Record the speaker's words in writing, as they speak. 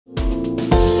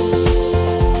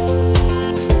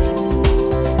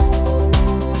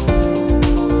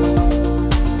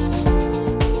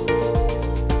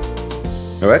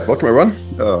All right, welcome everyone.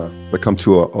 Welcome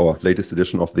to our latest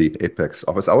edition of the Apex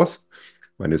Office Hours.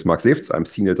 My name is Marc Sewtz. I'm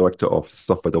Senior Director of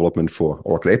Software Development for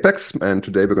Oracle Apex, and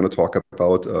today we're going to talk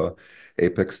about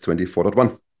Apex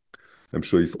 24.1. I'm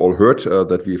sure you've all heard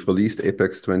that we've released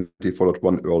Apex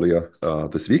 24.1 earlier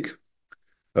this week.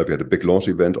 We had a big launch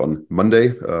event on Monday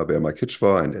where Mike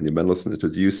Hitchvar and Andy Mendelson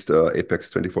introduced Apex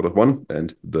 24.1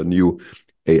 and the new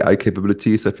AI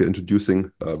capabilities that we're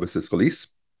introducing with this release.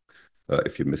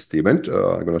 If you missed the event,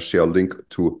 I'm going to share a link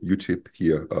to YouTube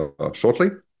here shortly.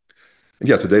 And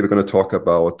yeah, today we're going to talk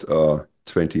about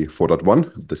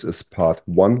 24.1. This is part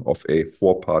one of a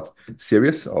four-part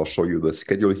series. I'll show you the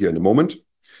schedule here in a moment.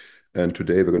 And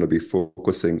today we're going to be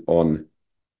focusing on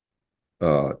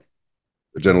a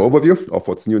general overview of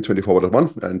what's new in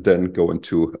 24.1 and then go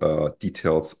into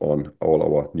details on all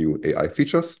our new AI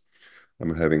features.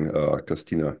 I'm having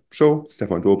Christina,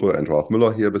 Stefan, Dobre, and Ralf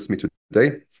Müller here with me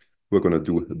today. We're going to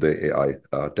do the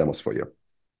AI demos for you.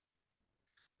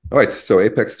 All right, so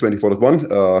Apex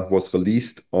 24.1 was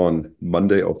released on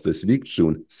Monday of this week,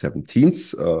 June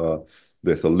 17th.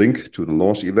 There's a link to the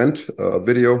launch event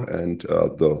video and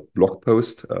the blog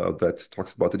post that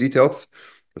talks about the details.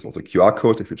 There's also a QR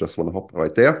code if you just want to hop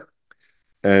right there.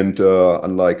 And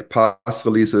unlike past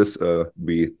releases,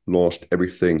 we launched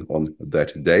everything on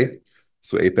that day.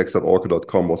 So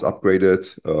apex.oracle.com was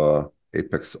upgraded.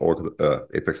 Apex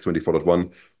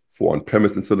 24.1 for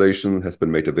on-premise installation has been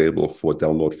made available for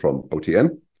download from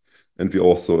OTN. And we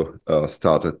also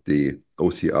started the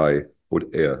OCI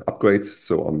upgrades.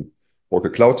 So on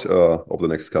Oracle Cloud, over the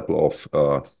next couple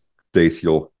of days,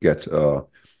 you'll get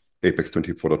Apex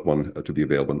 24.1 to be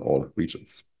available in all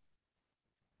regions.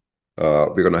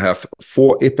 We're going to have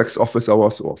 4 Apex office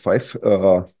hours, or 5,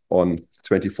 on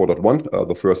 24.1.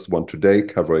 The first one today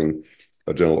covering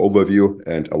a general overview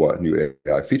and our new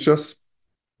AI features.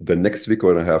 Then next week,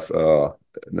 we're going to have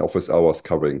an office hours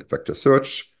covering vector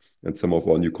search and some of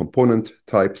our new component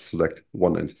types, select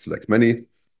one and select many,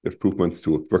 improvements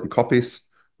to working copies.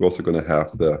 We're also going to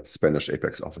have the Spanish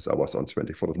Apex office hours on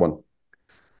 24.1.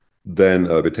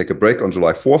 Then we take a break on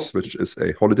July 4th, which is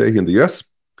a holiday here in the US.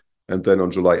 And then on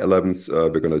July 11th,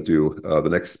 we're going to do the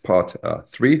next part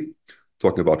 3,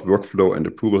 talking about workflow and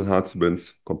approval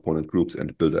enhancements, component groups,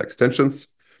 and builder extensions.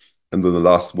 And then the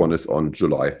last one is on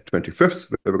July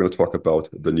 25th, where we're going to talk about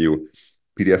the new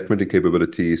PDF printing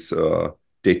capabilities,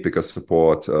 date picker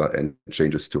support, and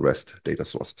changes to REST data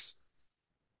sources.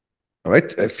 All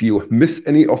right, if you miss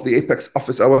any of the Apex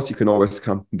office hours, you can always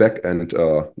come back and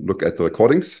look at the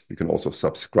recordings. You can also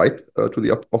subscribe to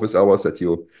the office hours that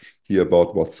you hear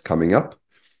about what's coming up.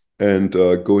 And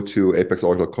go to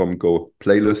apexorg.com, go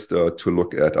playlist to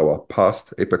look at our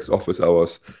past Apex office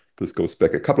hours. This goes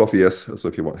back a couple of years, so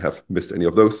if you have missed any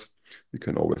of those, you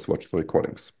can always watch the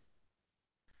recordings.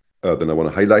 Then I want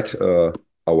to highlight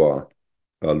our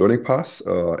learning path,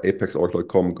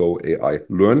 apexorg.com, go AI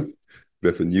Learn. We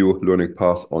have a new learning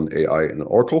path on AI in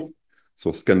Oracle.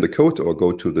 So scan the code or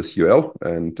go to this URL,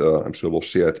 and I'm sure we'll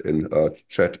share it in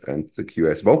chat and the QA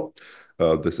as well.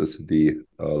 This is the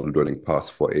learning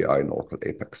path for AI in Oracle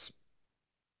Apex.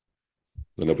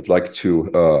 Then I would like to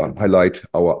highlight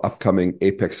our upcoming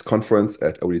Apex conference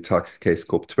at ODTAC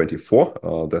Kscope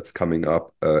 24. That's coming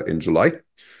up in July,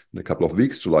 in a couple of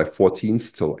weeks, July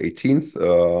 14th till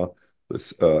 18th.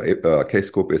 This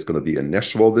Kscope is going to be in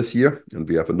Nashville this year, and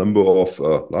we have a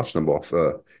large number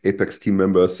of Apex team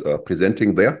members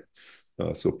presenting there.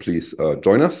 So please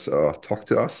join us, talk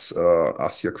to us,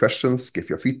 ask your questions, give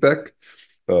your feedback.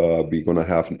 We're going to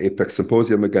have an Apex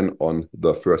symposium again on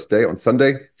the first day, on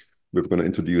Sunday. We're going to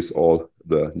introduce all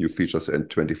the new features in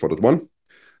 24.1.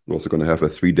 We're also going to have a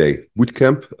 3-day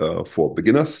bootcamp for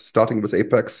beginners, starting with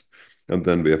Apex. And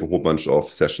then we have a whole bunch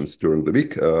of sessions during the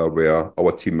week where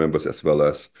our team members, as well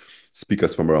as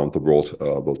speakers from around the world,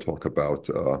 will talk about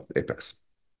Apex.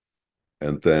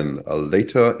 And then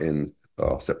later in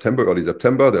early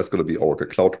September, there's going to be Oracle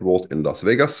Cloud World in Las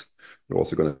Vegas. We're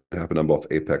also going to have a number of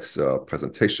Apex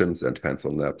presentations and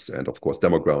hands-on labs and, of course,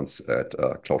 demo grounds at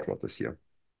Cloud World this year.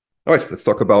 All right, let's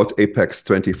talk about Apex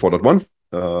 24.1.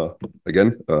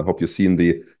 Again, hope you've seen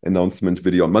the announcement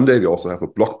video on Monday. We also have a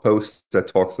blog post that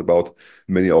talks about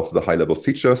many of the high-level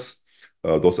features.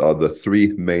 Those are the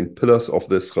 3 main pillars of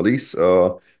this release.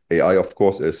 AI, of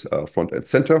course, is front and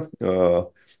center.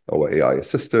 Our AI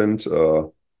assistant,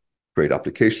 great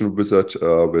application wizard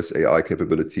with AI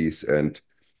capabilities and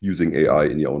using AI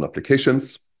in your own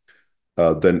applications.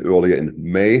 Then earlier in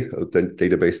May, then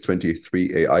Database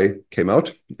 23 AI came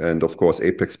out. And of course,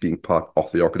 Apex being part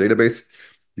of the Oracle database,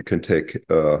 you can take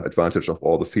advantage of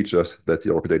all the features that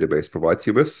the Oracle database provides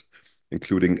you with.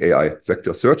 including AI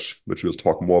vector search, which we'll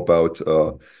talk more about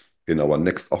in our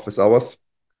next office hours.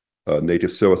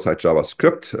 Native server-side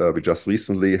JavaScript. We just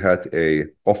recently had a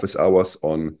office hours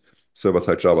on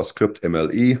server-side JavaScript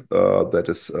MLE that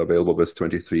is available with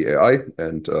 23 AI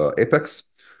and Apex.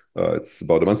 It's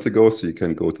about a month ago, so you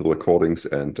can go to the recordings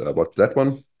and watch that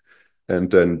one. And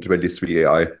then 23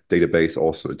 AI database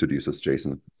also introduces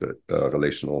JSON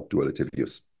relational duality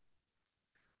views.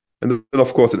 And then,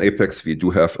 of course, in Apex, we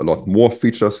do have a lot more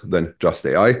features than just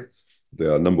AI.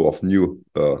 There are a number of new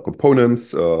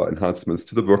components, enhancements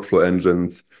to the workflow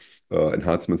engines,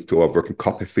 enhancements to our working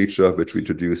copy feature, which we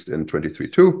introduced in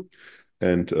 23.2,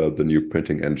 and the new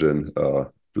printing engine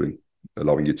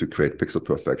allowing you to create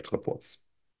pixel-perfect reports.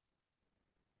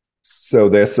 So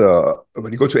there's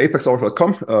when you go to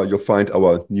apexoracle.com, you'll find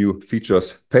our new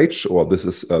features page, or this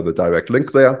is the direct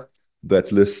link there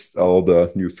that lists all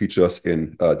the new features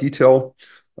in detail.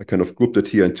 I kind of grouped it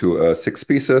here into 6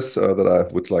 pieces that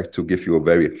I would like to give you a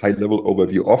very high-level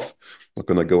overview of. I'm not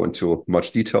going to go into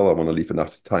much detail. I want to leave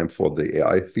enough time for the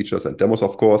AI features and demos,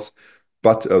 of course.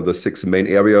 But the 6 main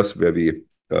areas where we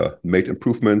made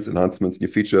improvements, enhancements, new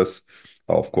features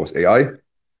are, of course, AI.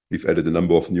 We've added a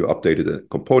number of new updated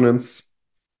components.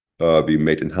 We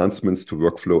made enhancements to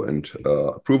workflow and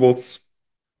approvals,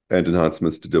 and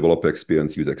enhancements to developer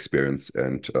experience, user experience,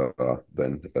 and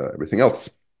then everything else.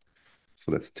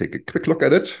 So let's take a quick look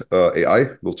at it.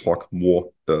 AI, we'll talk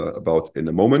more about in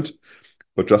a moment.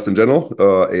 But just in general,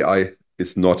 AI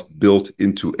is not built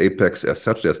into Apex as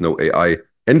such. There's no AI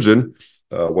engine.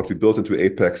 What we built into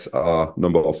Apex are a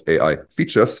number of AI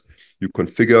features. You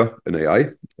configure an AI,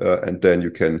 and then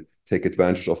you can take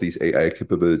advantage of these AI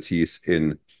capabilities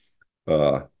in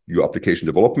your application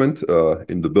development.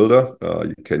 In the builder,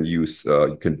 you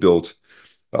can build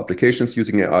applications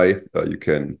using AI. You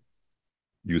can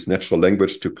use natural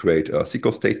language to create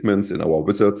SQL statements in our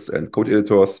wizards and code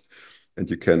editors, and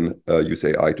you can use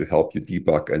AI to help you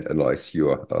debug and analyze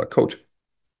your code.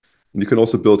 And you can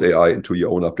also build AI into your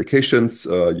own applications.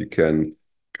 You can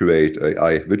create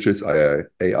AI widgets,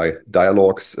 AI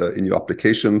dialogues in your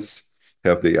applications,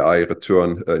 have the AI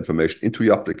return information into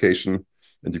your application,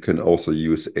 and you can also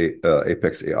use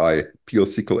Apex AI PL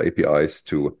SQL APIs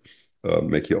to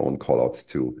make your own callouts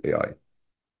to AI.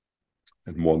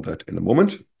 And more on that in a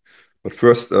moment. But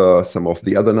first, some of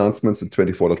the other announcements in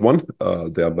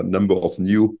 24.1. There are a number of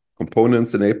new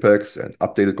components in Apex and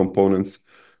updated components.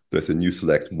 There's a new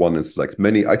select one and select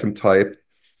many item type.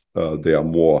 They are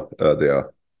more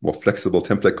flexible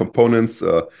template components.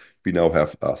 We now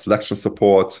have selection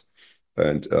support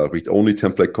and read-only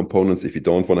template components if you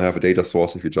don't want to have a data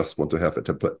source, if you just want to have a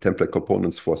template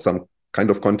components for some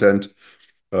kind of content.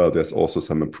 There's also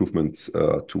some improvements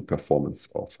to performance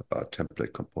of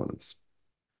template components.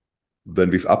 Then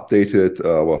we've updated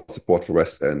our support for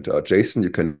REST and JSON. You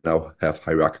can now have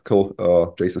hierarchical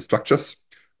JSON structures.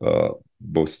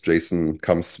 Most JSON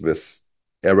comes with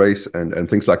arrays and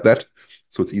things like that.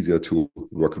 So it's easier to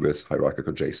work with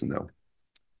hierarchical JSON now.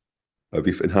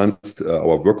 We've enhanced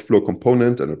our workflow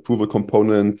component and approval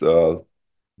component.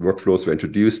 Workflows were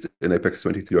introduced in Apex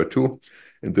 23.2.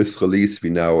 In this release, we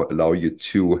now allow you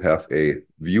to have a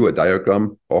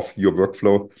diagram of your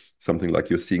workflow, something like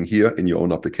you're seeing here in your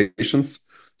own applications.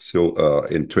 So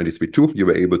in 23.2, you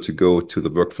were able to go to the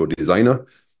workflow designer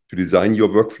to design your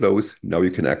workflows. Now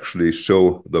you can actually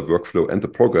show the workflow and the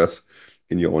progress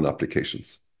in your own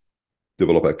applications.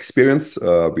 Developer experience,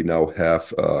 we now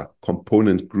have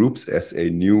component groups as a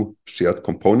new shared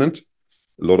component.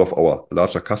 A lot of our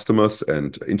larger customers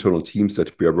and internal teams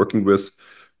that we are working with,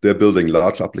 they're building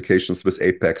large applications with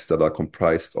Apex that are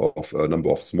comprised of a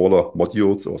number of smaller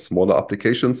modules or smaller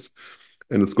applications.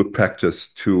 And it's good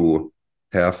practice to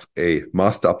have a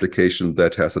master application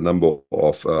that has a number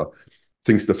of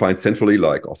things defined centrally,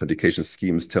 like authentication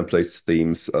schemes, templates,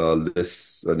 themes,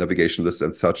 lists, navigation lists,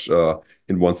 and such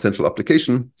in one central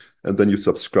application. And then you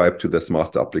subscribe to this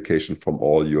master application from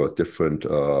all your different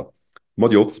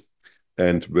modules.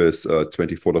 And with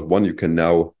 24.1, you can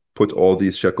now put all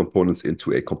these shared components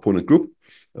into a component group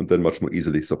and then much more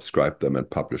easily subscribe them and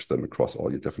publish them across all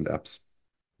your different apps.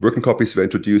 Working copies were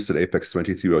introduced in Apex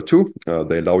 23.2.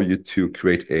 They allow you to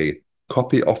create a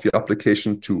copy of your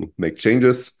application to make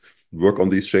changes, work on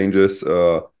these changes,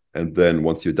 and then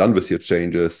once you're done with your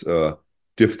changes,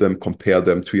 diff them, compare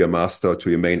them to your master, to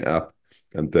your main app,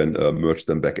 and then merge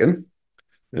them back in.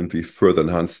 And we further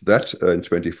enhanced that in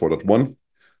 24.1.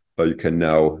 You can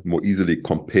now more easily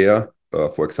compare,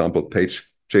 for example, page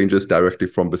changes directly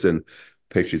from within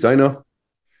Page Designer.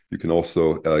 You can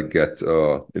also get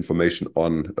information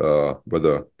on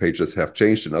whether pages have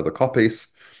changed in other copies.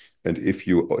 And if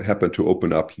you happen to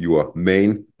open up your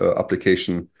main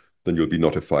application, then you'll be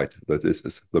notified that this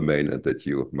is the main and that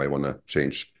you may want to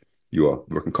change your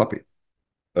working copy.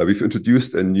 We've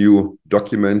introduced a new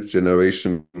document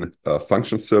generation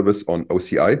function service on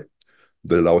OCI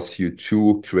that allows you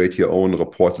to create your own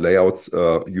report layouts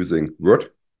using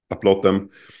Word, upload them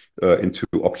into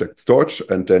object storage,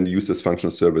 and then use this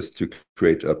function service to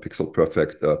create pixel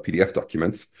perfect PDF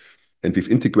documents. And we've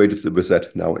integrated with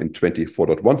that now in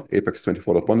 24.1, Apex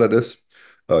 24.1 that is.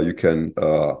 You can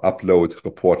upload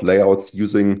report layouts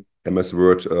using MS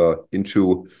Word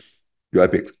into your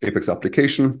Apex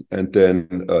application, and then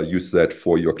use that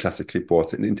for your classic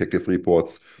reports and interactive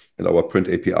reports and our print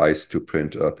APIs to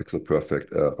print pixel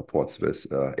perfect reports with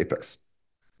Apex.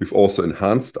 We've also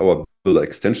enhanced our Builder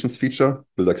Extensions feature.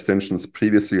 Builder Extensions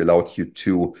previously allowed you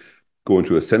to go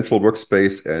into a central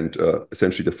workspace and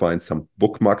essentially define some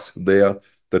bookmarks there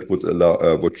that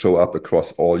would show up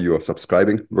across all your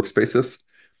subscribing workspaces.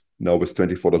 Now with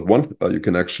 24.1, you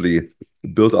can actually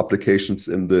build applications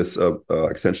in this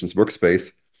extensions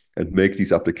workspace and make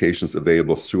these applications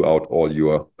available throughout all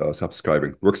your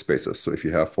subscribing workspaces. So if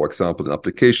you have, for example, an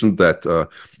application that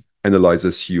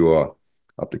analyzes your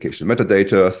application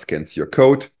metadata, scans your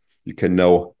code, you can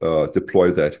now deploy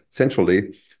that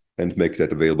centrally and make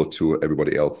that available to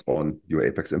everybody else on your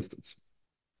Apex instance.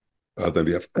 Then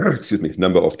we have,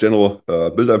 number of general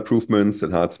builder improvements,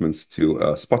 enhancements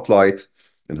to Spotlight,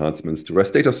 enhancements to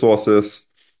REST data sources.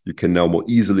 You can now more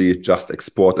easily just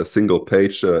export a single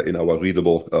page in our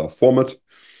readable format.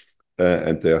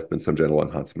 And there have been some general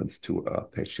enhancements to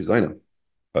Page Designer.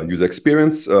 User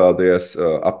experience, there's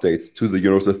updates to the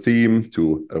universal theme,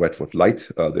 to Redwood Light.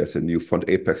 There's a new font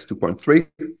Apex 2.3.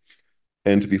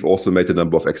 And we've also made a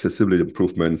number of accessibility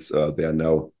improvements. There are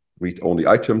now read-only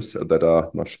items that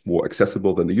are much more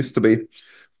accessible than they used to be.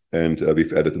 And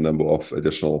we've added a number of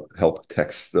additional help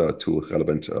texts to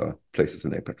relevant places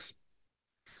in Apex.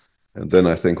 And then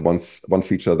I think one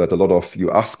feature that a lot of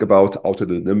you ask about, out of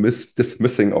the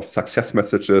dismissing of success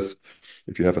messages.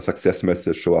 If you have a success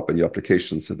message show up in your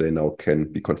application, so they now can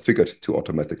be configured to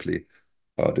automatically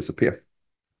disappear.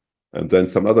 And then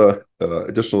some other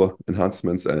additional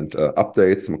enhancements and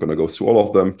updates. I'm going to go through all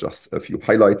of them, just a few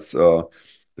highlights.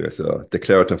 There's a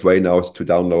declarative way now to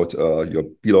download your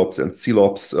blops and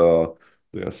clops.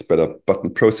 There's better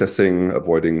button processing,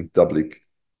 avoiding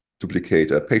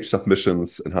duplicate page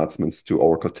submissions, enhancements to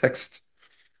Oracle text.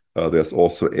 There's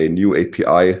also a new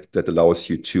API that allows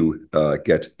you to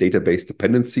get database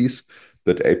dependencies.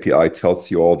 That API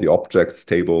tells you all the objects,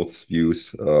 tables,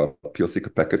 views,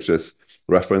 PL/SQL packages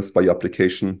referenced by your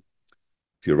application.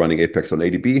 If you're running Apex on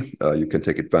ADB, you can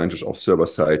take advantage of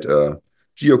server-side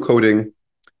geocoding.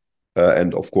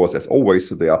 And of course, as always,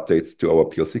 the updates to our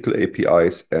PL/SQL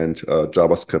APIs and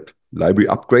JavaScript library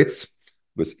upgrades.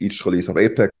 With each release of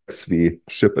Apex, we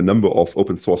ship a number of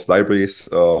open source libraries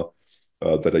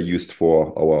that are used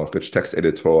for our rich text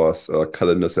editors,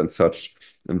 calendars, and such.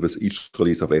 And with each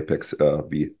release of Apex,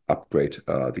 we upgrade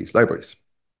these libraries.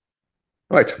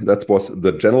 Right, that was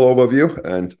the general overview,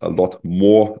 and a lot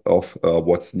more of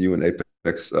what's new in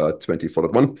Apex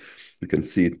 24.1. You can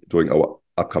see during our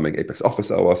upcoming Apex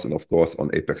office hours, and of course on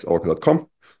apexoracle.com.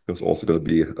 There's also going to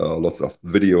be lots of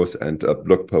videos and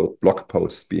blog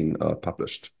posts being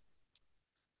published.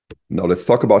 Now let's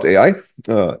talk about AI.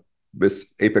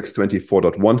 With Apex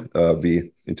 24.1,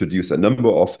 we introduced a number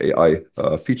of AI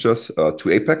features to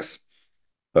Apex.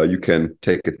 You can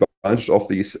take advantage of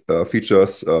these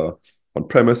features on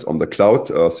premise, on the cloud.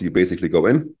 So you basically go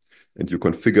in and you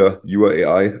configure your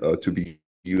AI to be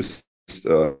used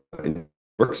in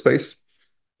workspace.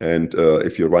 And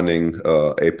if you're running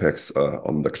Apex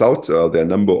on the cloud, there are a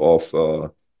number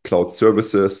of cloud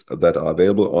services that are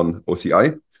available on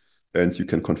OCI. And you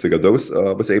can configure those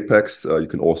with Apex. You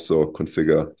can also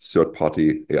configure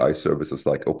third-party AI services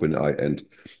like OpenAI and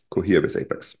Cohere with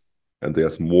Apex. And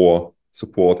there's more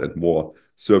support and more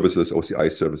services, OCI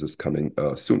services coming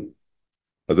soon.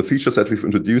 The features that we've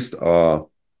introduced are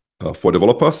for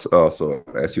developers. So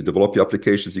as you develop your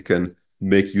applications, you can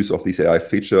make use of these AI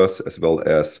features as well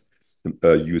as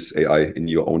use AI in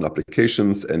your own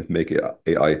applications and make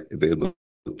AI available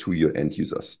to your end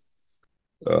users.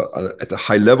 At a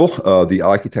high level, the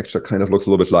architecture kind of looks a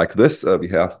little bit like this. We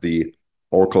have the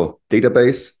Oracle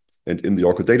database, and in the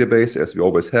Oracle database, as we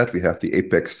always had, we have the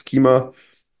Apex schema,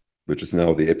 which is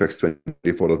now the Apex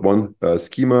 24.1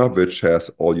 schema, which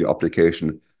has all your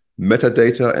application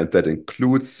metadata, and that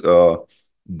includes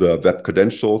the web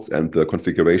credentials and the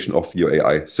configuration of your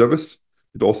AI service.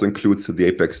 It also includes the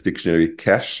Apex Dictionary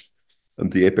cache,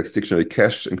 and the Apex Dictionary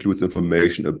cache includes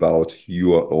information about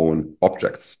your own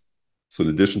objects. So in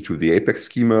addition to the Apex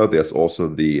schema, there's also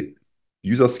the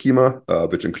user schema,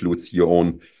 which includes your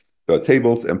own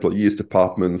tables, employees,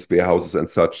 departments, warehouses, and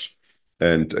such.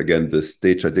 And again, this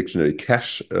data dictionary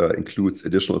cache includes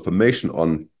additional information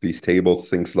on these tables,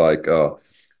 things like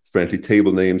friendly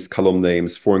table names, column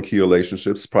names, foreign key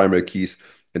relationships, primary keys,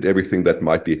 and everything that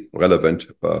might be relevant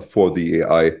for the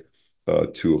AI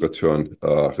to return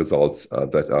results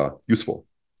that are useful.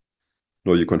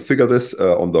 Now you configure this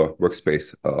on the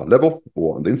workspace level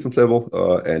or on the instance level,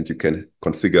 and you can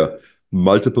configure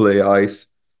multiple AIs,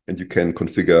 and you can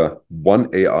configure one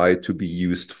AI to be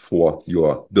used for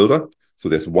your builder. So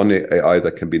there's one AI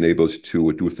that can be enabled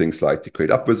to do things like the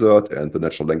create up wizard and the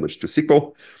natural language to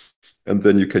SQL. And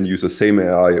then you can use the same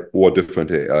AI or different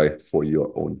AI for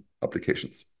your own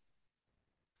applications.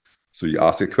 So you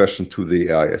ask a question to the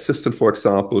AI assistant, for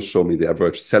example, show me the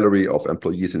average salary of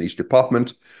employees in each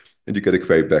department. And you get a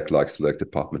query back like select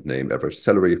department name, average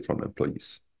salary from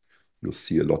employees. You'll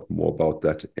see a lot more about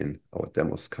that in our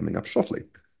demos coming up shortly.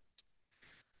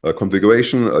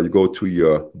 Configuration, you go to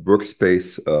your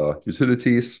workspace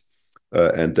utilities,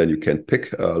 and then you can pick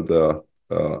the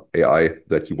AI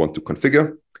that you want to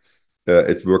configure.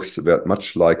 It works very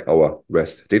much like our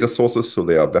REST data sources. So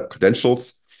they are web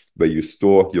credentials where you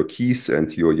store your keys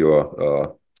and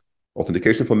your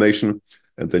authentication information.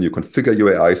 And then you configure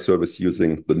your AI service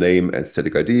using the name and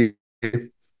static ID,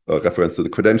 reference to the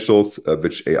credentials,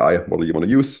 which AI model you want to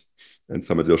use, and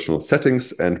some additional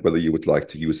settings, and whether you would like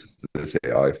to use this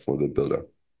AI for the builder.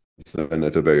 And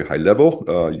at a very high level,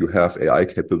 you have AI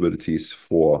capabilities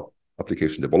for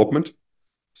application development.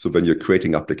 So when you're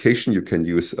creating application, you can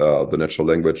use the natural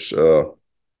language. You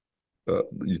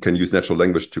can use natural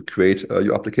language to create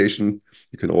your application.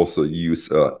 You can also use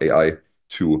AI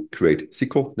to create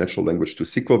SQL, natural language to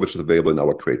SQL, which is available in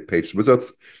our create page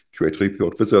wizards, create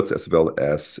report wizards, as well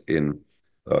as in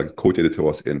code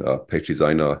editors in Page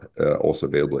Designer, also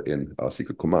available in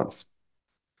SQL commands.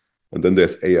 And then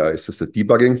there's AI-assisted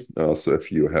debugging. So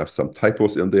if you have some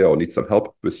typos in there or need some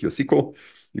help with your SQL,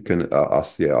 you can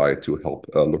ask the AI to help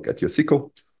look at your SQL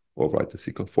or write the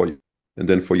SQL for you. And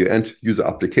then for your end user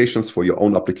applications, for your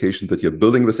own application that you're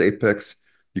building with Apex,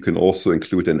 you can also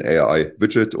include an AI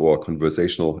widget or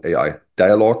conversational AI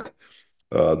dialogue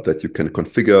that you can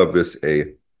configure with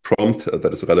a prompt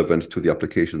that is relevant to the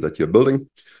application that you're building.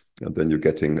 And then you're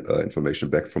getting information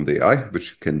back from the AI,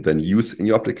 which you can then use in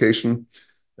your application.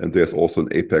 And there's also an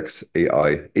Apex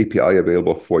AI API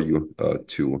available for you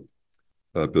to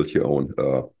build your own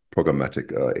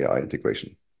programmatic AI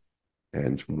integration.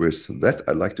 And with that,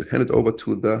 I'd like to hand it over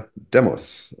to the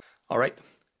demos. All right.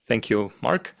 Thank you,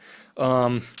 Marc.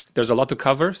 There's a lot to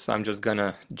cover, so I'm just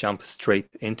gonna jump straight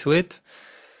into it.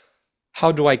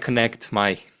 How do I connect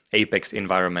my Apex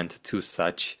environment to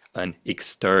such an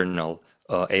external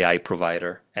AI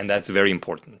provider? And that's very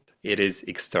important. It is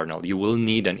external. You will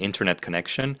need an internet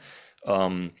connection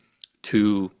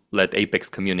to let Apex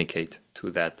communicate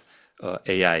to that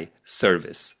AI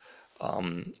service.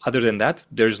 Other than that,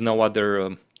 there's no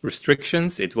other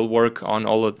restrictions. It will work on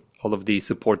all of the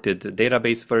supported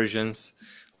database versions.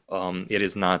 It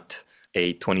is not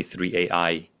a 23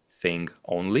 AI thing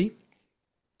only.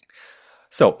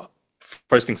 So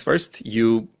first things first,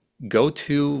 you go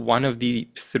to one of the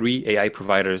 3 AI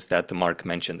providers that Marc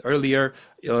mentioned earlier.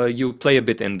 You play a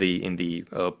bit in the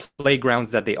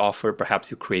playgrounds that they offer.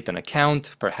 Perhaps you create an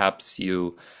account. Perhaps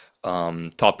you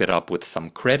top it up with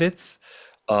some credits.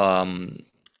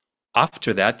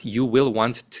 After that, you will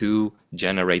want to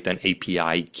generate an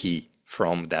API key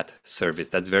from that service.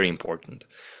 That's very important.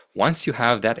 Once you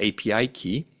have that API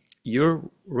key, you're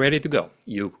ready to go.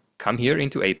 You come here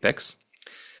into Apex,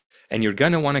 and you're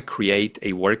going to want to create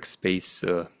a workspace,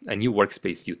 a new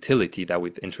workspace utility that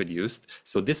we've introduced.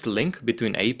 So this link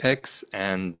between Apex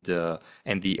and the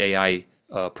AI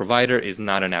provider is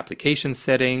not an application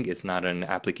setting. It's not an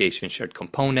application shared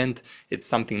component. It's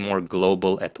something more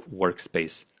global at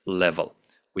workspace level.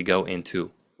 We go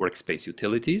into workspace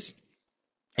utilities,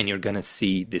 and you're going to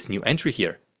see this new entry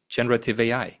here, generative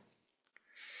AI.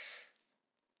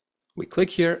 We click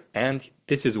here, and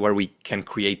this is where we can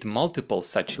create multiple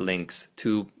such links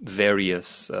to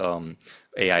various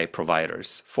AI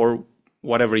providers for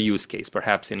whatever use case.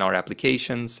 Perhaps in our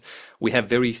applications, we have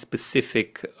very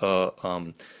specific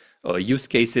use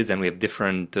cases, and we have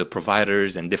different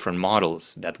providers and different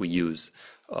models that we use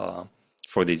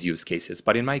for these use cases.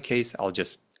 But in my case, I'll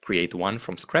just create one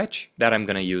from scratch that I'm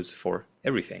going to use for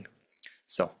everything.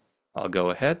 So I'll go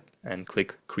ahead and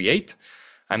click Create.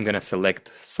 I'm going to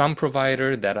select some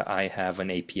provider that I have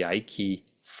an API key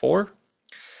for.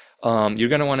 You're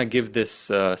going to want to give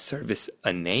this service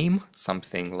a name,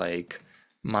 something like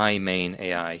my main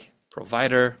AI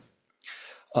provider.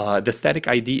 The static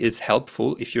ID is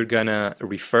helpful if you're gonna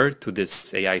refer to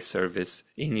this AI service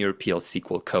in your PL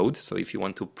SQL code. So if you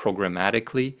want to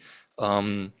programmatically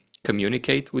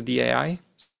communicate with the AI,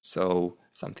 so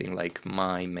something like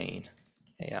my main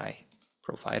AI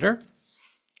provider.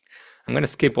 I'm gonna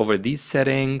skip over these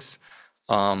settings.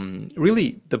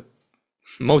 Really, the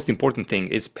most important thing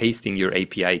is pasting your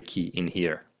API key in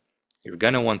here. You're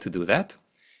gonna want to do that.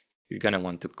 You're gonna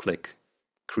want to click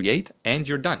create, and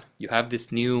you're done. You have this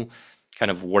new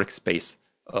kind of workspace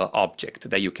object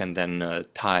that you can then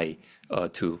tie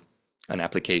to an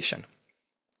application.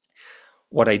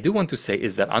 What I do want to say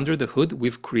is that under the hood,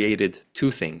 we've created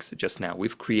two things just now.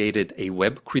 We've created a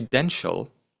web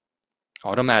credential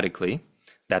automatically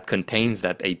that contains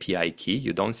that API key.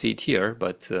 You don't see it here,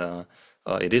 but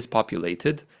it is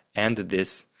populated, and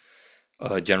this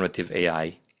generative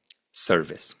AI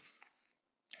service.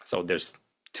 So there's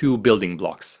two building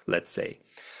blocks, let's say.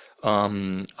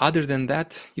 Other than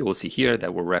that, you will see here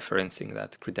that we're referencing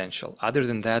that credential. Other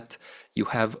than that, you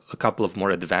have a couple of more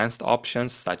advanced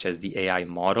options, such as the AI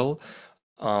model.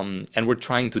 And we're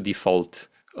trying to default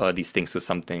these things to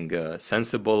something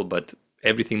sensible, but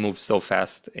everything moves so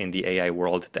fast in the AI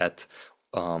world that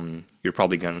you're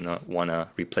probably going to want to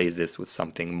replace this with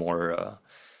something more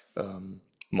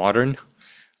modern.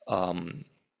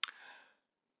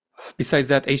 Besides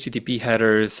that, HTTP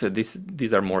headers,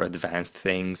 these are more advanced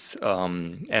things,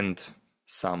 and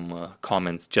some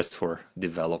comments just for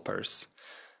developers.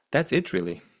 That's it,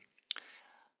 really.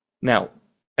 Now,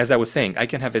 as I was saying, I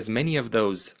can have as many of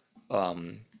those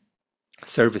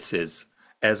services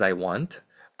as I want,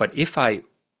 but if I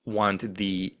want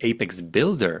the Apex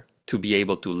Builder to be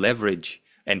able to leverage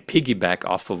and piggyback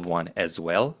off of one as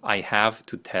well, I have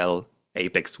to tell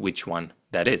Apex which one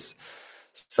that is.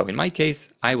 So in my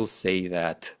case, I will say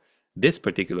that this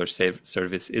particular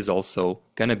service is also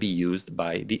going to be used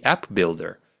by the app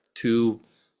builder to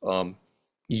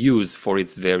use for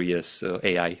its various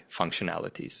AI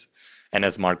functionalities. And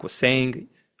as Marc was saying,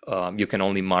 you can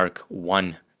only mark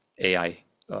one AI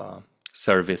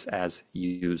service as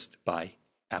used by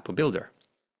app builder.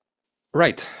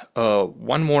 Right.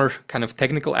 One more kind of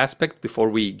technical aspect before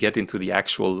we get into the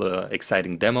actual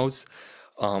exciting demos.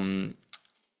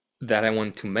 That I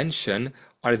want to mention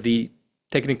are the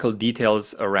technical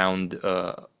details around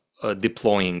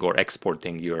deploying or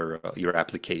exporting your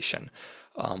application.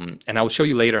 And I'll show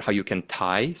you later how you can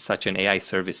tie such an AI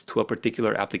service to a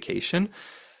particular application.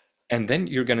 And then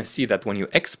you're going to see that when you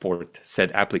export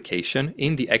said application,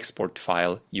 in the export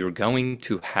file, you're going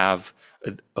to have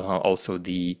also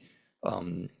the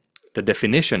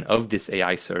definition of this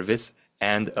AI service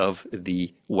and of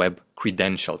the web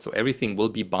credential. So everything will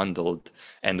be bundled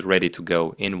and ready to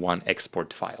go in one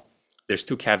export file. There's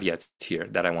two caveats here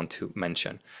that I want to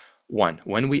mention. One,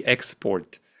 when we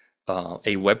export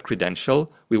a web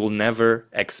credential, we will never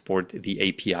export the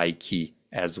API key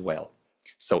as well.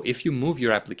 So if you move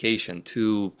your application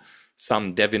to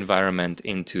some dev environment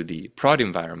into the prod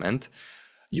environment,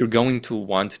 you're going to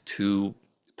want to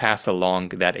pass along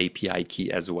that API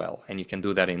key as well. And you can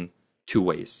do that in two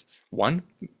ways. One,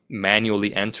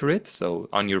 manually enter it. So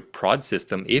on your prod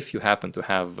system, if you happen to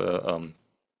have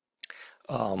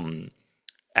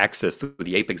access to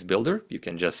the Apex Builder, you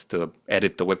can just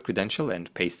edit the web credential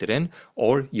and paste it in,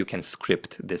 or you can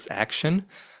script this action.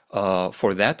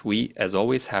 For that, we, as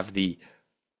always, have the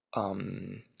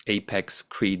Apex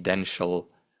credential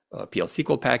PL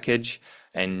SQL package,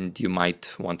 and you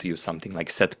might want to use something like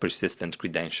set persistent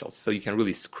credentials. So you can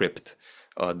really script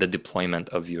the deployment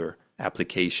of your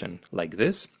application like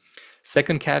this.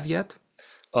 Second caveat,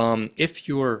 if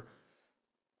your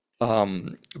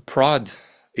prod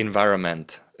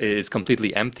environment is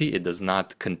completely empty, it does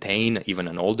not contain even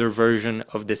an older version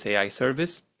of this AI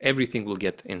service, everything will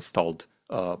get installed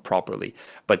properly.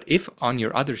 But if on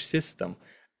your other system,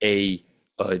 a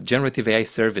generative AI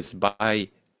service by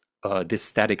this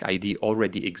static ID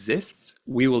already exists,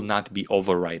 we will not be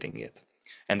overriding it.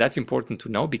 And that's important to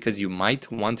know because you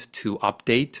might want to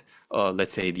update,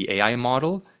 let's say, the AI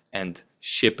model and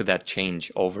ship that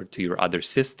change over to your other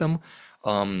system.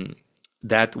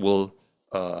 That will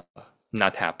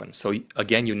not happen. So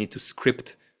again, you need to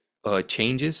script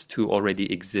changes to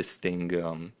already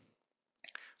existing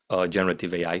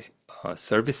generative AI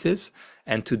services.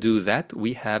 And to do that,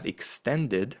 we have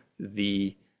extended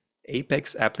the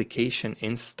Apex application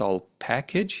install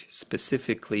package,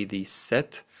 specifically the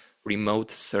set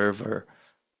remote server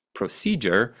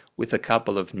procedure, with a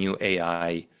couple of new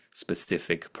AI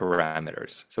specific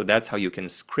parameters. So that's how you can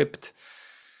script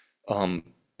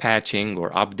patching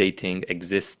or updating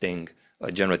existing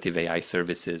generative AI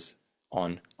services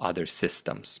on other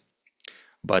systems.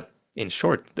 But in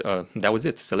short, that was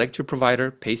it. Select your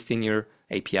provider, paste in your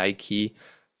API key,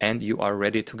 and you are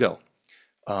ready to go.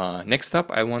 Next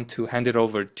up, I want to hand it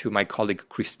over to my colleague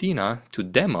Christina to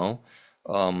demo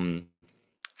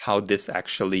how this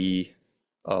actually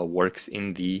works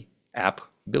in the app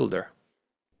builder.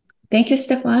 Thank you,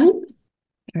 Stefan.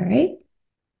 All right.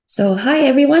 So hi,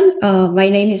 everyone. My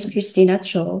name is Christina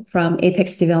Cho from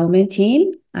Apex Development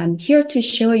Team. I'm here to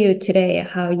show you today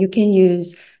how you can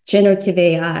use generative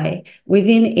AI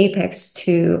within Apex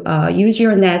to use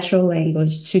your natural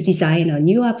language to design a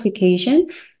new application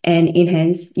and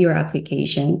enhance your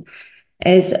application.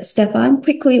 As Stefan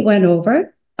quickly went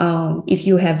over, if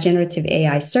you have generative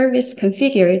AI service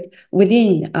configured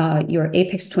within your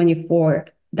Apex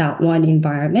 24.1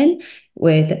 environment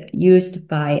with used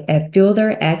by App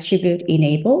Builder attribute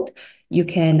enabled, you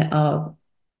can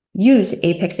use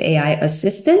Apex AI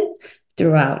Assistant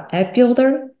throughout App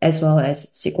Builder as well as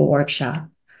SQL Workshop.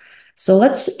 So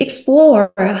let's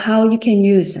explore how you can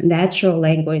use natural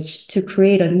language to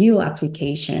create a new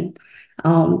application.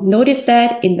 Notice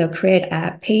that in the Create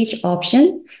App page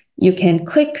option, you can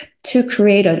click to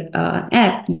create an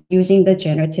app using the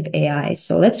generative AI.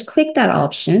 So let's click that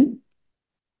option.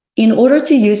 In order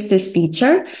to use this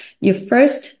feature, you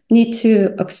first need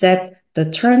to accept the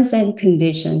terms and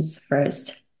conditions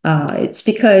first. It's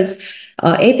because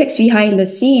Apex behind the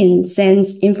scenes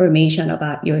sends information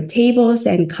about your tables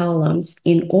and columns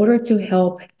in order to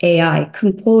help AI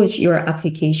compose your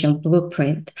application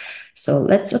blueprint. So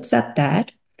let's accept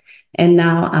that. And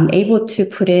now I'm able to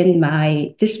put in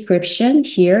my description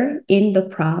here in the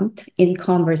prompt in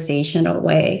conversational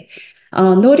way.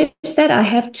 Notice that I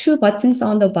have two buttons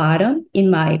on the bottom in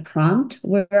my prompt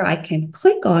where I can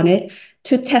click on it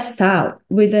to test out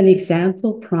with an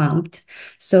example prompt.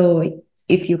 So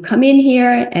if you come in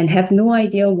here and have no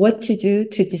idea what to do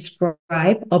to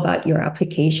describe about your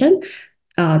application,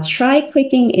 try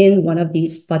clicking in one of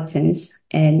these buttons.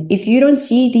 And if you don't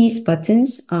see these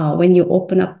buttons when you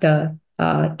open up the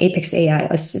Apex AI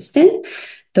Assistant,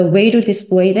 the way to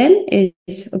display them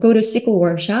is go to SQL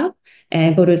Workshop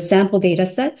and go to sample data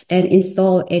sets and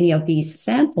install any of these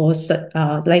samples.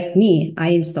 Like me, I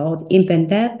installed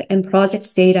InventDev and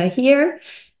projects data here.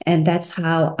 And that's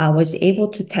how I was able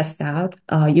to test out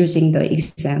using the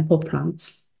example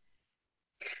prompts.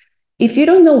 If you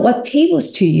don't know what tables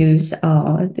to use,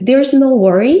 there's no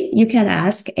worry. You can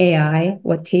ask AI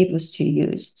what tables to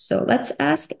use. So let's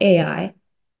ask AI.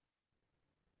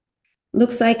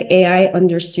 Looks like AI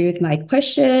understood my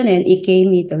question and it gave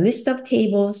me the list of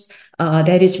tables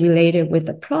that is related with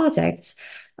the projects.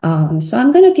 So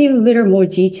I'm going to give a little more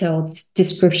detailed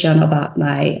description about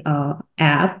my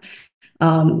app.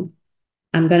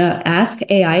 I'm going to ask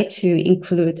AI to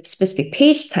include specific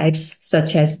page types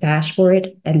such as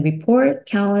dashboard and report,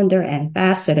 calendar, and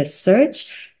faceted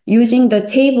search using the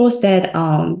tables that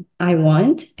I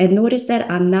want. And notice that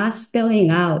I'm not spelling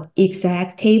out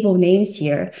exact table names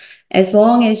here. As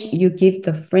long as you give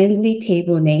the friendly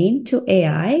table name to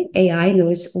AI, AI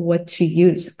knows what to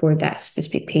use for that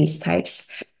specific page types.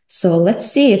 So let's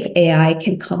see if AI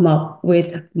can come up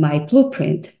with my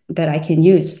blueprint that I can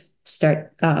use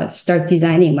start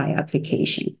designing my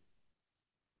application.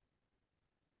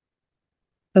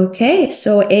 Okay,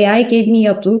 so AI gave me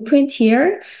a blueprint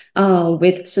here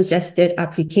with suggested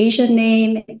application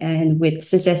name and with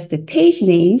suggested page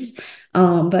names,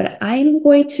 but I'm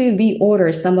going to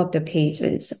reorder some of the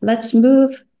pages. Let's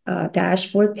move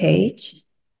dashboard page.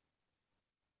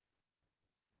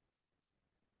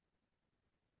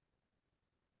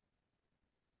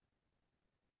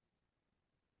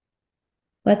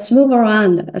 Let's move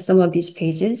around some of these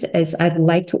pages as I'd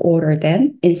like to order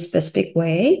them in a specific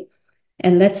way.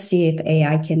 And let's see if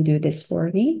AI can do this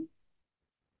for me.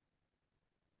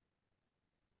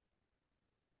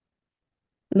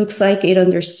 Looks like it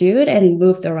understood and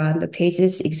moved around the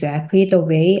pages exactly the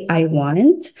way I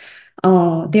want.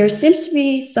 There seems to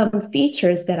be some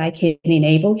features that I can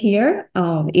enable here.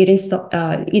 It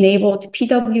enabled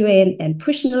PWA and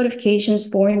push notifications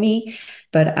for me,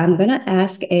 but I'm going to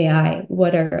ask AI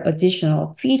what are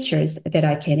additional features that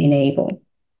I can enable.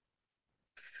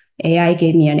 AI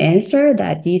gave me an answer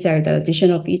that these are the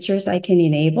additional features I can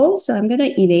enable. So I'm going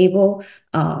to enable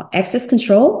access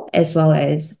control as well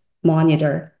as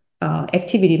monitor,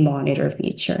 activity monitor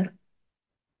feature.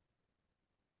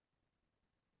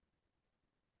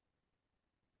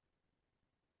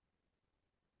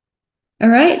 All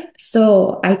right,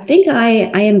 so I think I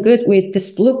am good with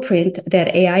this blueprint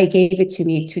that AI gave it to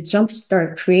me to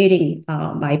jumpstart creating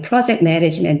my project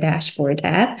management dashboard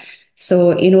app.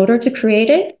 So in order to create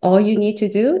it, all you need to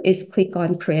do is click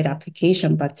on Create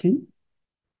Application button.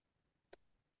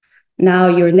 Now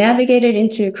you're navigated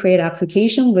into Create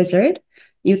Application wizard.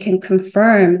 You can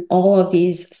confirm all of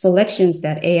these selections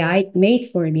that AI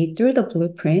made for me through the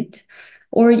blueprint,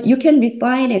 or you can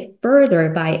refine it further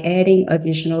by adding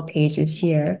additional pages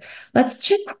here. Let's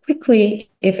check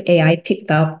quickly if AI picked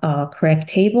up a correct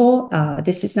table.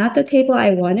 This is not the table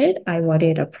I wanted. I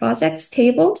wanted a projects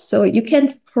table. So you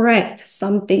can correct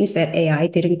some things that AI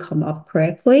didn't come up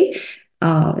correctly.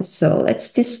 So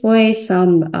let's display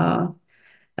some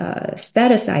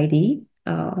status ID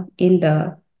in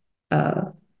the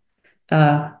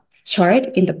chart,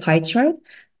 in the pie chart,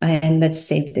 and let's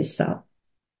save this up.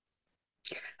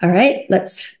 All right,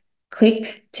 let's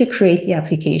click to create the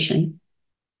application.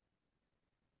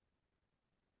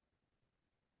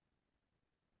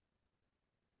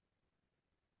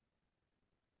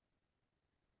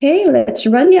 Okay, let's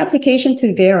run the application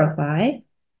to verify,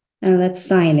 and let's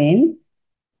sign in.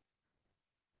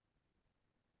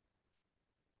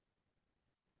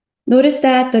 Notice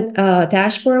that the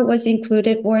dashboard was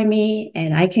included for me,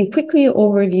 and I can quickly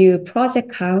overview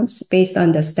project counts based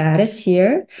on the status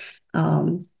here.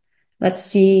 Let's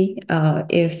see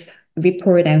if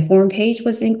report and form page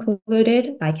was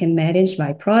included. I can manage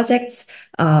my projects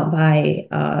by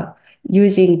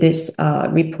using this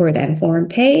report and form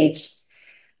page.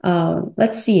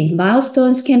 Let's see,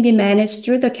 milestones can be managed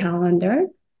through the calendar,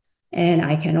 and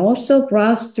I can also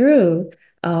browse through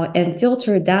and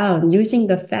filter down using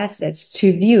the facets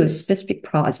to view specific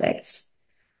projects.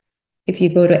 If you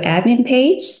go to admin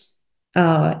page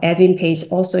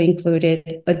also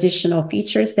included additional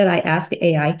features that I asked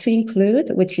AI to include,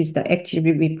 which is the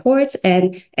activity reports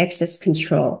and access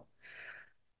control.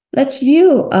 Let's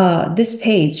view this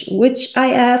page, which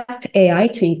I asked AI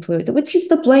to include, which is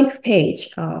the blank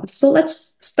page. So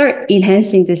let's start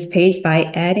enhancing this page by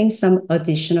adding some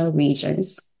additional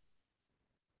regions.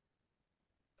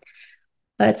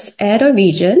 Let's add a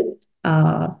region.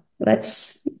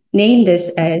 Let's name this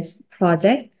as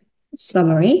project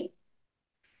summary.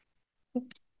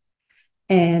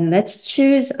 And let's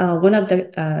choose one of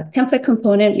the template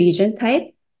component region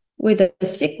type with a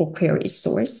SQL query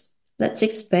source. Let's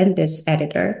expand this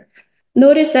editor.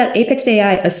 Notice that Apex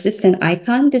AI Assistant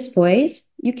icon displays.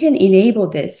 You can enable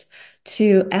this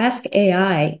to ask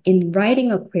AI in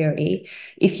writing a query.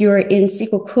 If you're in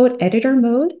SQL code editor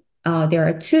mode, there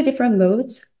are two different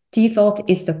modes. Default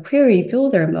is the query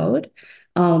builder mode.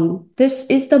 This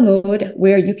is the mode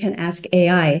where you can ask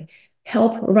AI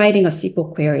help writing a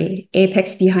SQL query.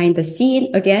 Apex behind the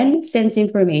scene, again, sends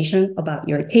information about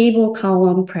your table,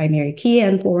 column, primary key,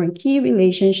 and foreign key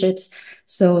relationships.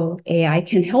 So AI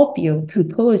can help you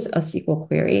compose a SQL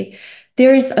query.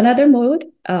 There is another mode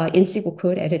in SQL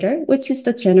Code Editor, which is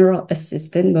the General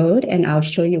Assistant mode, and I'll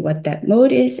show you what that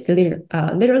mode is a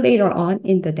little later on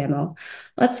in the demo.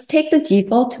 Let's take the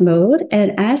default mode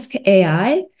and ask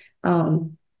AI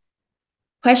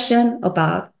question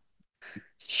about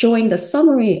showing the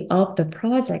summary of the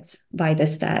projects by the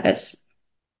status.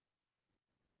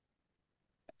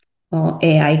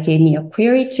 AI gave me a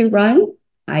query to run.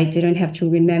 I didn't have to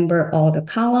remember all the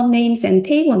column names and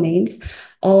table names.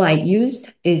 All I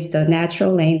used is the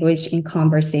natural language in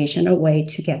conversational way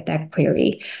to get that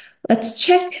query. Let's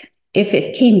check if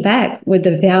it came back with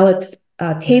the valid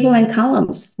table and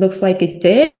columns. Looks like it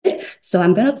did. So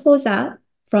I'm going to close out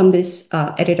from this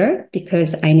editor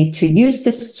because I need to use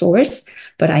this source,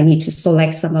 but I need to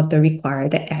select some of the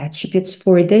required attributes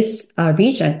for this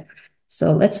region.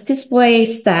 So let's display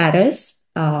status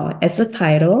as a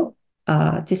title,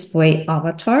 display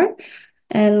avatar,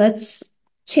 and let's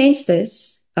change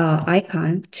this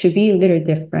icon to be a little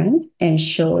different and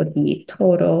show the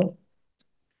total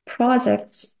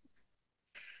projects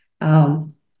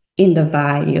in the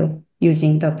value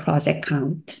using the project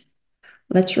count.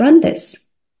 Let's run this.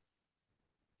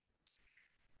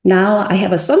 Now I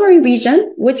have a summary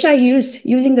region, which I used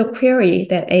using the query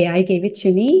that AI gave it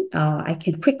to me. I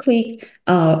can quickly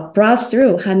browse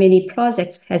through how many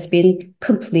projects has been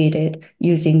completed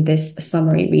using this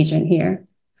summary region here.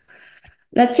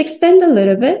 Let's expand a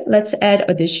little bit. Let's add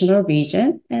additional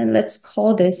region, and let's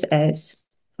call this as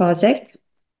project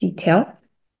detail.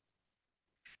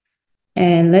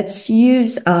 And let's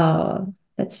use,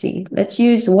 let's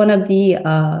use one of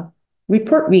the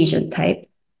report region type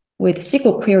with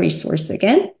SQL query source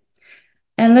again.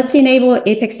 And let's enable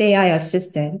Apex AI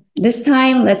Assistant. This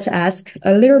time, let's ask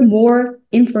a little more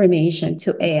information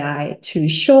to AI to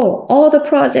show all the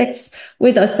projects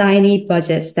with assignee,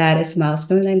 budget, status,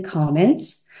 milestone, and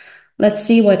comments. Let's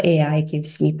see what AI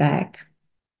gives me back.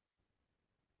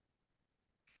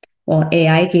 Well,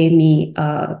 AI gave me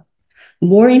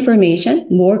more information,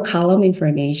 more column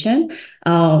information.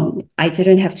 I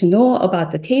didn't have to know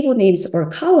about the table names or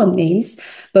column names.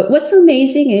 But what's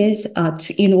amazing is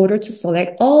in order to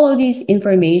select all of these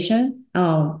information,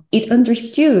 it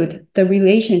understood the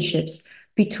relationships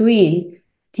between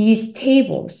these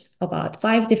tables, about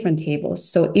 5 different tables.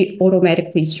 So it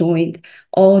automatically joined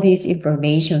all these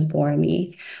information for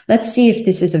me. Let's see if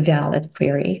this is a valid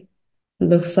query.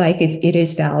 Looks like it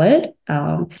is valid.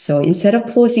 So instead of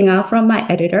closing out from my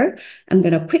editor, I'm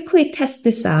going to quickly test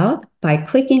this out by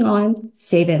clicking on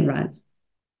Save and Run.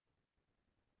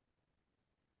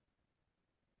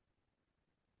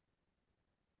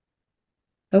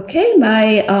 Okay,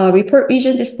 my report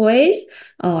region displays.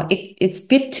 It's a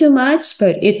bit too much,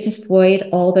 but it displayed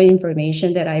all the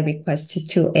information that I requested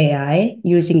to AI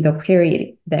using the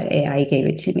query that AI gave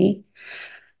it to me.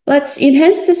 Let's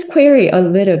enhance this query a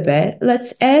little bit.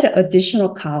 Let's add additional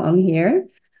column here.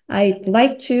 I'd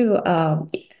like to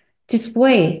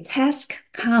display task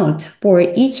count for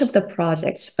each of the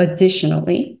projects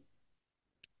additionally.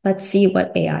 Let's see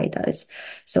what AI does.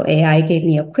 So AI gave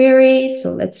me a query.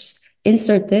 So let's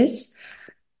insert this.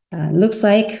 Looks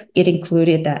like it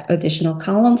included that additional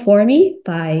column for me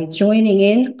by joining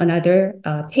in another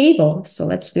table. So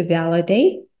let's do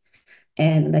validate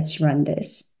and let's run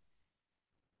this.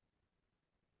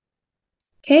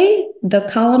 Okay, the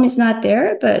column is not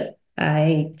there, but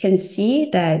I can see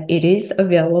that it is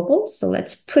available. So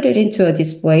let's put it into a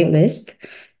display list.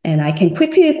 And I can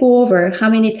quickly go over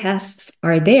how many tasks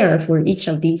are there for each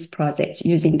of these projects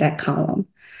using that column.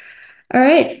 All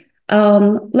right,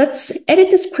 let's edit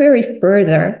this query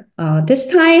further.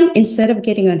 This time, instead of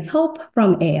getting help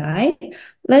from AI,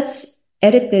 let's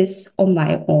edit this on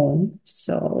my own.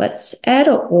 So let's add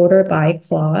an order by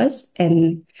clause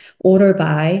and order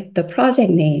by the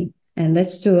project name. And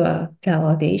let's do a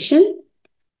validation.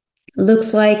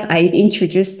 Looks like I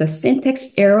introduced the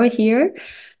syntax error here,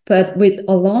 but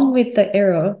along with the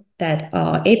error that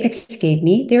Apex gave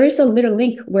me, there is a little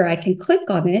link where I can click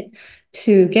on it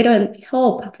to get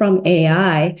help from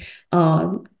AI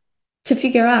to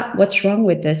figure out what's wrong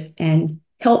with this and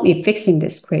help me fixing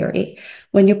this query.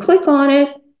 When you click on it,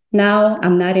 now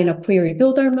I'm not in a query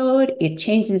builder mode. It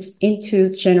changes into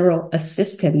general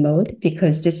assistant mode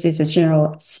because this is a general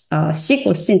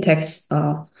SQL syntax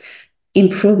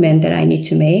improvement that I need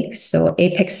to make. So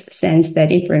Apex sends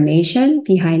that information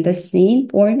behind the scene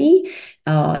for me.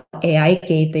 AI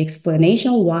gave the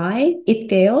explanation why it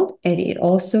failed, and it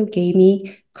also gave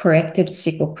me corrected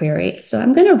SQL query. So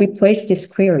I'm going to replace this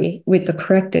query with the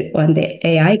corrected one that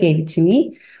AI gave it to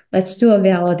me. Let's do a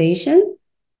validation.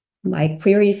 My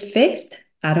query is fixed.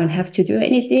 I don't have to do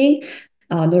anything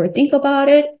nor think about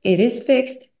it. It is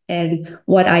fixed. And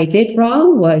what I did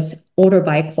wrong was order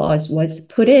by clause was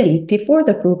put in before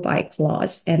the group by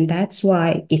clause, and that's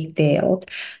why it failed.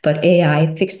 But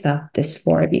AI fixed up this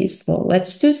for me. So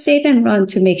let's do save and run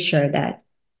to make sure that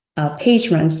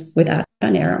page runs without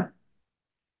an error.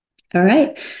 All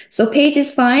right, so page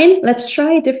is fine. Let's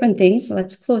try different things.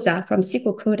 Let's close out from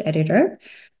SQL Code Editor.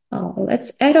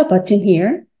 Let's add a button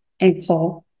here and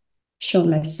call show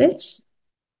message.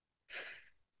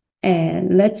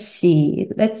 And let's see,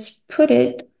 let's put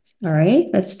it, all right,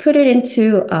 let's put it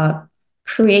into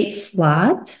create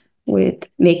slot with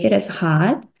make it as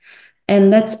hot.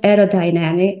 And let's add a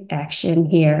dynamic action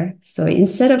here. So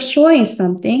instead of showing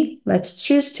something, let's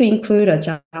choose to include a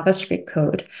JavaScript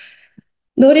code.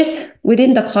 Notice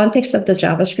within the context of the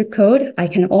JavaScript code, I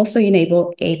can also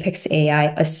enable Apex AI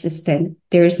Assistant.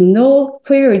 There is no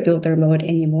query builder mode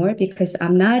anymore because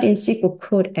I'm not in SQL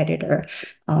Code Editor.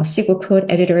 SQL Code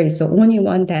Editor is the only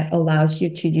one that allows you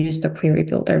to use the query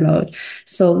builder mode.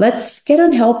 So let's get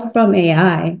on help from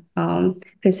AI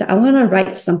because I want to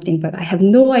write something, but I have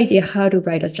no idea how to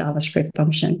write a JavaScript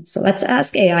function. So let's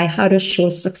ask AI how to show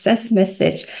success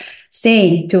message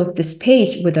saying build this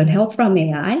page with help from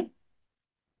AI.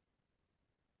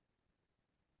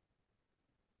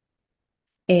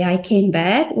 AI came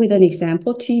back with an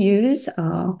example to use.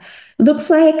 Looks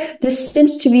like this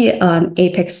seems to be an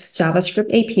Apex JavaScript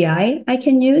API I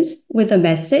can use with a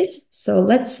message. So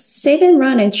let's save and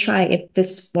run and try if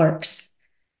this works.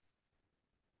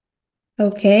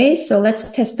 Okay, so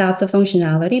let's test out the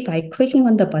functionality by clicking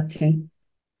on the button.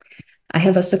 I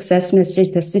have a success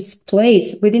message that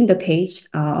displays within the page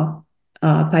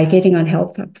by getting on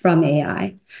help from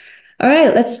AI. All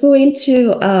right, let's go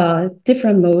into a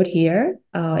different mode here.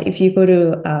 If you go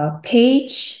to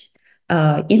page,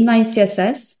 inline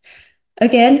CSS,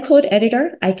 again, code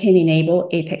editor, I can enable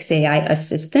Apex AI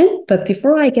Assistant. But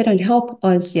before I get on help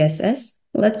on CSS,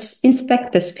 let's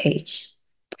inspect this page.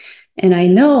 And I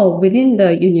know within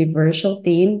the universal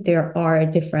theme, there are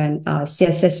different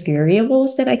CSS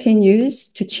variables that I can use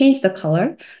to change the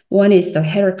color. One is the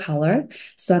header color.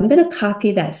 So I'm going to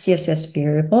copy that CSS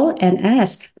variable and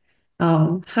ask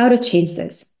how to change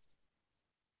this.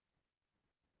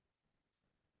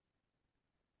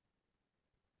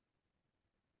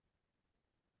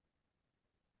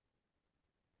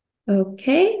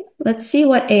 Okay, let's see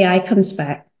what AI comes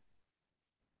back.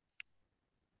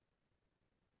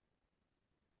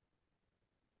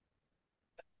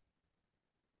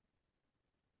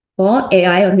 Well,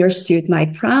 AI understood my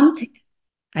prompt.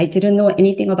 I didn't know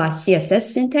anything about CSS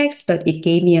syntax, but it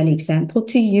gave me an example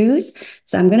to use.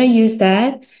 So I'm going to use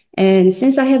that. And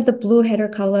since I have the blue header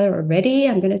color already,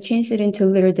 I'm going to change it into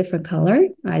a little different color.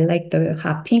 I like the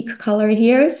hot pink color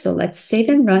here. So let's save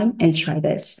and run and try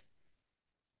this.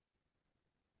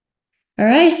 All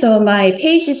right, so my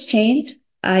page is changed.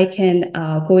 I can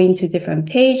go into different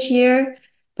page here,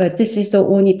 but this is the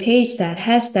only page that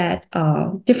has that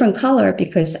different color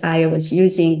because I was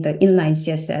using the inline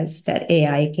CSS that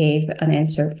AI gave an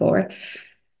answer for.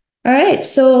 All right,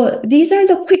 so these are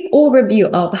the quick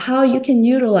overview of how you can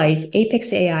utilize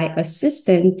Apex AI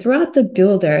Assistant throughout the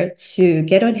builder to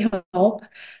get on help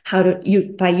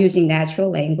by using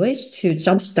natural language to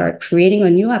jumpstart creating a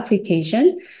new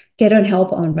application, get on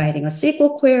help on writing a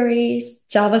SQL queries,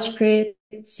 JavaScript,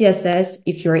 CSS.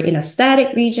 If you're in a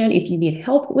static region, if you need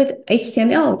help with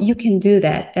HTML, you can do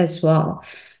that as well.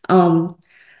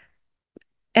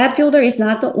 App Builder is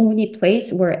not the only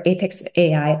place where Apex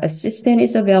AI Assistant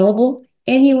is available.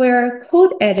 Anywhere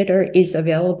code editor is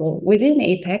available within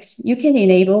Apex, you can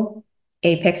enable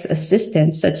Apex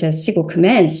Assistant, such as SQL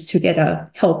commands, to get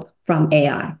help from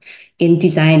AI in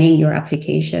designing your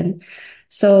application.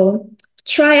 So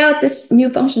try out this new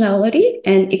functionality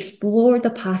and explore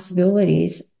the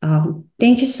possibilities.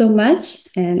 Thank you so much.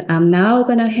 And I'm now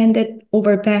going to hand it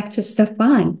over back to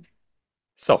Stefan.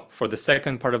 So for the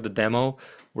second part of the demo,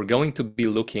 we're going to be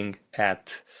looking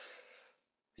at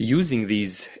using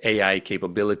these AI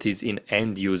capabilities in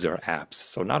end user apps.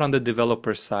 So not on the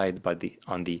developer side, but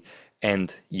on the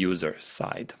end user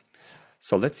side.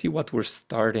 So let's see what we're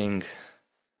starting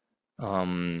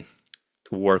to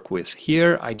work with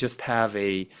here. I just have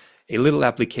a little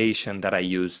application that I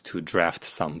use to draft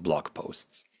some blog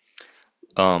posts.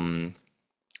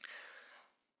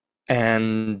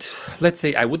 And let's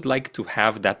say I would like to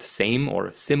have that same or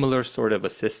similar sort of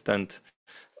assistant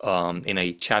in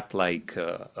a chat-like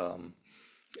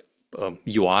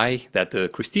UI that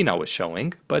Christina was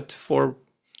showing, but for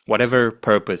whatever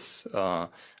purpose I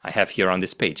have here on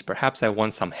this page. Perhaps I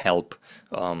want some help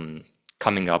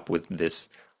coming up with this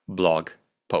blog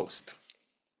post.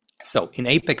 So in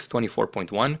Apex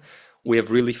 24.1, we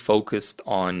have really focused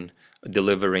on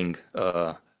delivering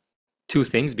two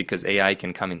things because AI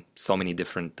can come in so many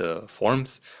different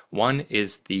forms. One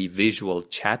is the visual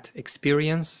chat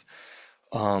experience,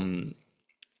 and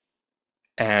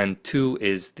two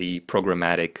is the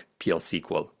programmatic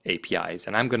PL/SQL APIs.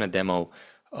 And I'm going to demo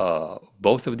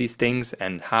both of these things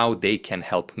and how they can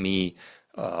help me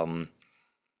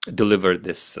deliver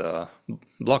this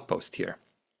blog post here.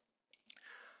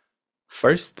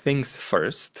 First things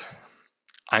first,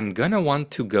 I'm going to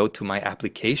want to go to my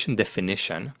application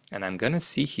definition, and I'm going to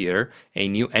see here a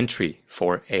new entry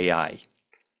for AI.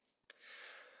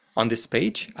 On this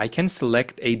page, I can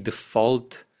select a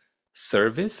default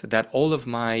service that all of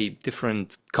my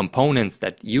different components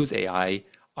that use AI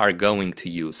are going to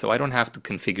use. So I don't have to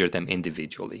configure them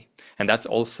individually. And that's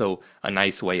also a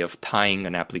nice way of tying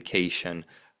an application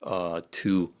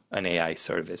to an AI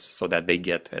service so that they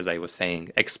get, as I was saying,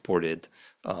 exported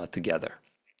together.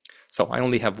 So I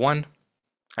only have one.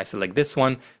 I select this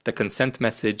one. The consent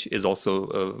message is also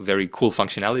a very cool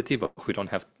functionality, but we don't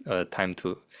have time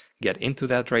to get into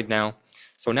that right now.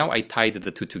 So now I tied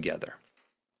the two together.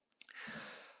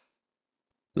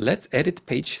 Let's edit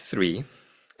page 3.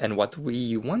 And what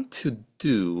we want to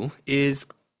do is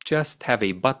just have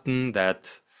a button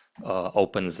that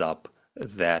opens up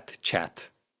that chat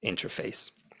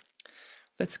interface.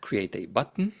 Let's create a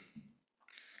button,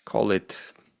 call it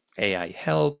AI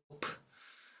help.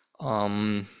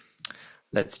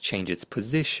 Let's change its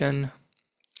position.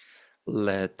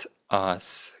 Let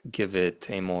us give it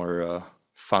a more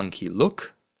funky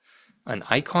look, an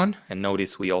icon. And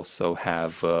notice we also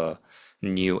have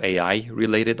new AI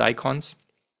related icons.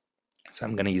 So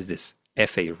I'm going to use this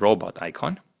FA robot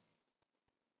icon.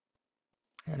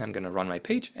 And I'm going to run my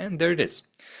page, and there it is.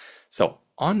 So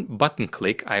on button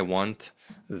click, I want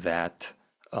that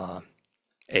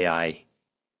AI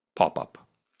pop-up.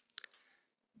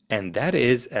 And that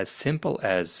is as simple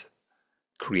as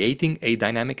creating a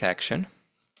dynamic action.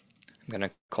 I'm going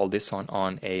to call this one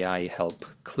on AI help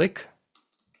click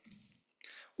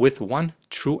with one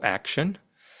true action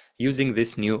using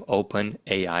this new Open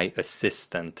AI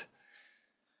Assistant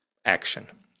action.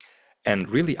 And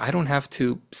really, I don't have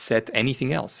to set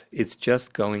anything else. It's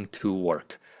just going to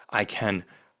work. I can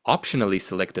optionally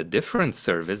select a different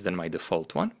service than my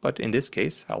default one, but in this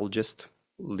case, I will just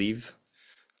leave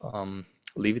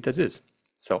it as is.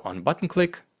 So on button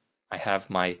click, I have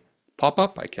my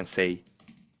pop-up. I can say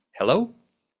hello,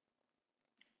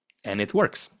 and it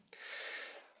works.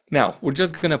 Now, we're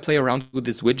just going to play around with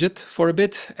this widget for a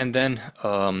bit, and then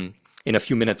in a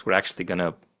few minutes, we're actually going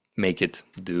to make it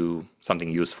do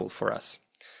something useful for us.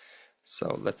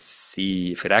 So let's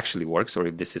see if it actually works or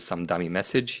if this is some dummy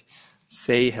message.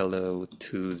 Say hello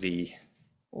to the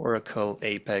Oracle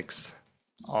Apex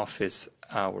office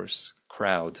hours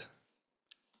crowd.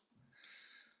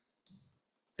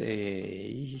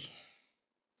 They're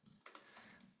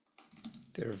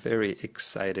very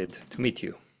excited to meet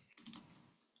you.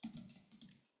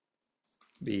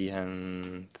 Be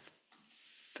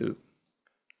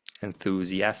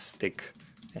enthusiastic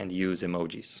and use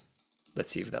emojis.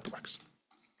 Let's see if that works.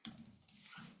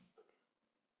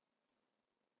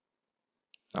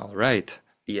 All right,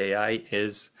 the AI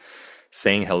is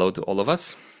saying hello to all of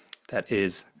us. That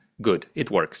is good. It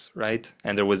works, right?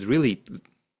 And there was really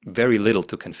very little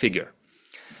to configure.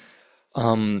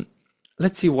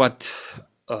 Let's see what,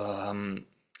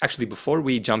 actually, before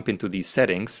we jump into these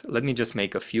settings, let me just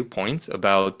make a few points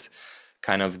about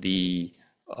kind of the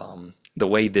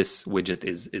way this widget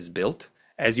is built.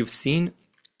 As you've seen,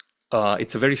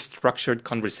 it's a very structured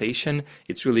conversation.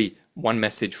 It's really one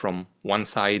message from one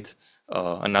side,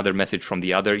 another message from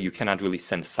the other. You cannot really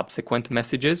send subsequent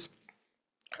messages.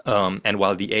 And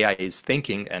while the AI is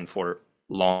thinking, and for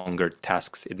longer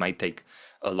tasks, it might take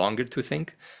longer to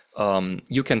think,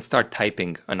 you can start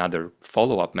typing another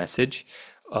follow-up message,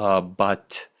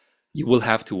 but you will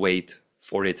have to wait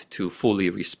for it to fully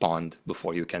respond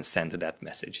before you can send that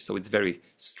message. So it's very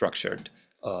structured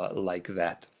like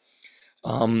that.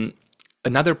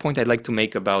 Another point I'd like to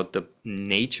make about the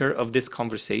nature of this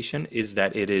conversation is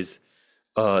that it is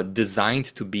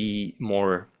designed to be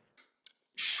more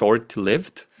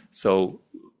short-lived. So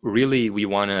really, we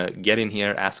want to get in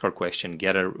here, ask our question,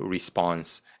 get a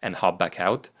response, and hop back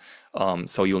out.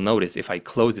 So you'll notice if I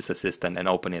close this assistant and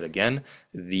open it again,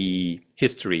 the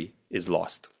history is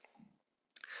lost.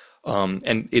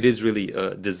 And it is really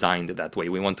designed that way.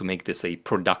 We want to make this a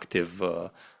productive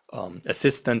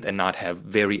assistant and not have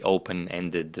very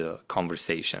open-ended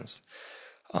conversations.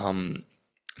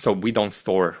 So we don't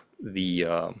store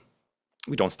the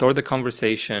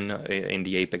conversation in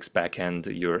the Apex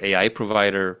backend. Your AI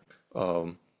provider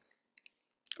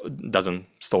doesn't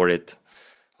store it.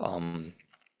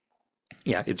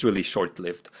 Yeah, it's really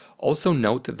short-lived. Also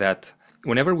note that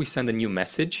whenever we send a new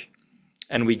message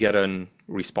and we get a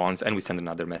response and we send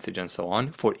another message and so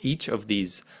on, for each of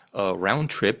these round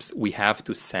trips, we have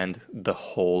to send the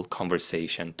whole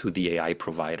conversation to the AI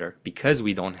provider because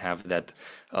we don't have that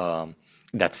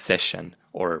session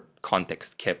or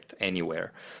context kept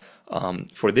anywhere.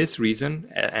 For this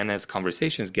reason, and as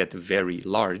conversations get very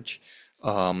large,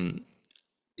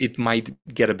 it might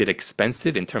get a bit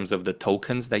expensive in terms of the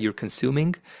tokens that you're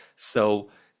consuming.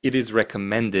 So it is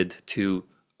recommended to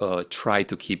try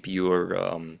to keep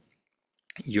your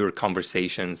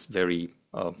conversations very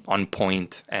on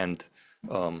point and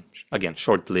again,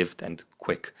 short-lived and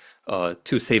quick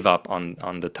to save up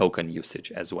on the token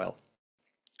usage as well.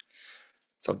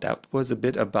 So that was a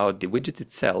bit about the widget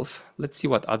itself. Let's see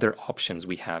what other options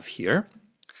we have here.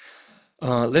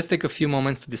 Let's take a few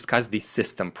moments to discuss the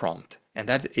system prompt. And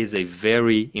that is a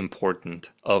very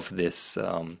important of this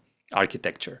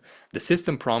architecture. The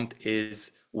system prompt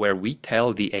is where we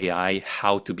tell the AI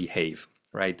how to behave,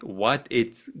 right? What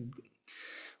it's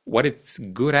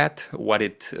good at, what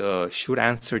it should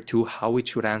answer to, how it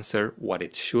should answer, what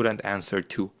it shouldn't answer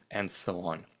to, and so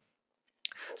on.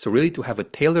 So really, to have a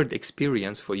tailored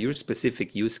experience for your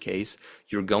specific use case,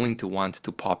 you're going to want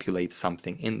to populate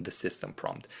something in the system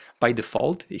prompt. By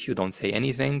default, if you don't say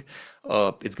anything,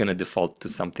 it's going to default to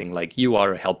something like you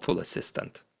are a helpful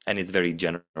assistant, and it's very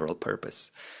general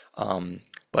purpose.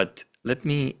 But let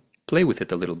me play with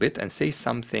it a little bit and say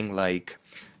something like,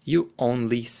 you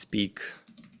only speak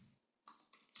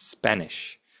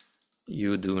Spanish.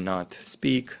 You do not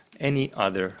speak any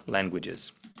other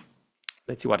languages.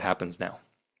 Let's see what happens now.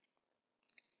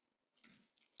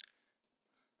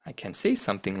 I can say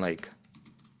something like,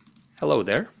 hello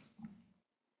there.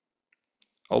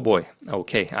 Oh boy,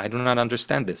 okay, I do not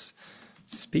understand this.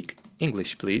 Speak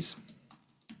English, please.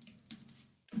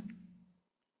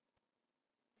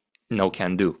 no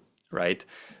can do, right?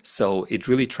 So it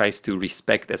really tries to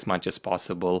respect as much as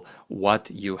possible what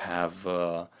you have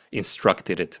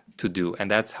instructed it to do.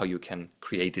 And that's how you can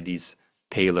create these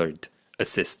tailored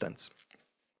assistants.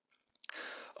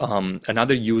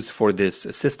 Another use for this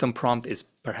system prompt is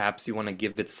perhaps you want to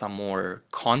give it some more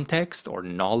context or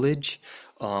knowledge.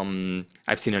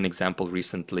 I've seen an example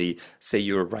recently. Say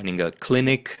you're running a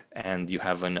clinic and you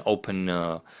have an open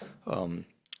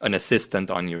an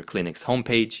assistant on your clinic's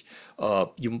homepage.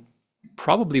 You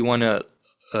probably want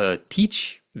to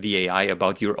teach the AI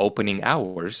about your opening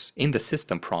hours in the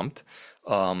system prompt,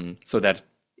 so that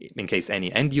in case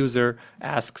any end user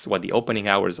asks what the opening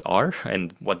hours are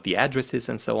and what the address is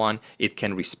and so on, it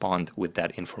can respond with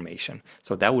that information.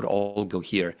 So that would all go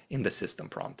here in the system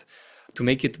prompt. To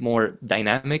make it more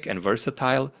dynamic and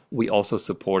versatile, we also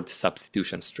support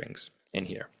substitution strings in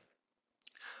here.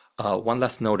 One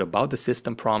last note about the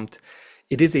system prompt.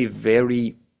 It is a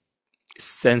very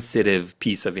sensitive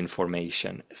piece of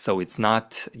information. So it's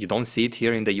not, you don't see it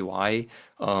here in the UI.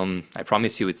 I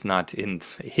promise you it's not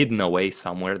hidden away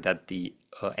somewhere that the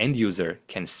end user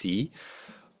can see.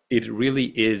 It really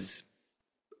is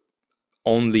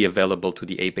only available to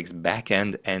the Apex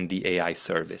backend and the AI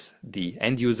service. The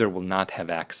end user will not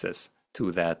have access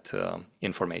to that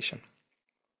information.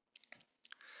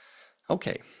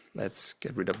 Okay, let's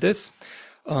get rid of this.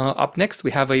 Up next,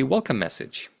 we have a welcome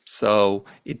message. So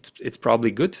it's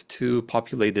probably good to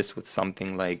populate this with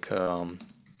something like,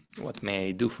 what may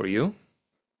I do for you?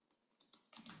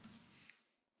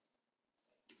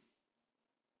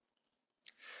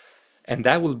 And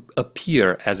that will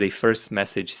appear as a first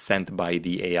message sent by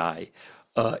the AI.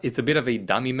 It's a bit of a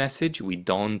dummy message. We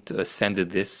don't send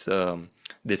this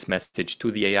message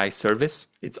to the AI service.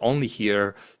 It's only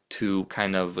here to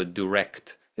kind of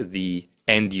direct the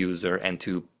end user and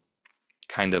to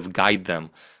kind of guide them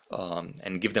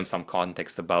and give them some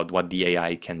context about what the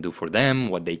AI can do for them,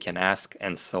 what they can ask,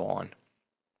 and so on.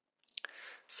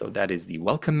 So that is the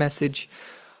welcome message.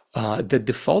 The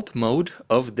default mode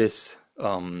of this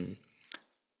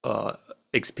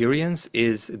experience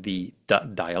is the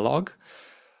dialogue,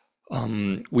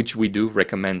 which we do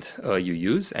recommend you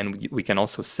use. And we can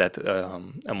also set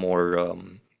a more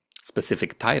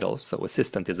specific title. So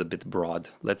assistant is a bit broad.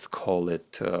 Let's call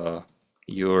it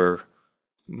your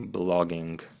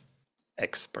blogging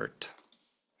expert.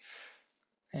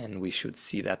 And we should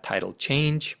see that title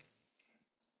change.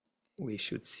 We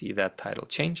should see that title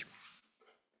change.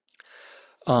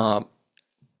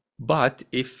 But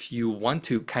if you want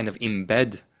to kind of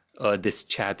embed this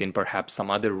chat in perhaps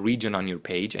some other region on your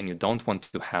page and you don't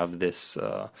want to have this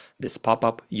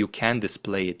pop-up, you can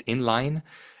display it inline,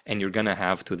 and you're going to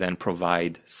have to then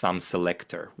provide some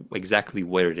selector, exactly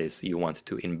where it is you want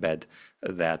to embed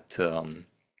that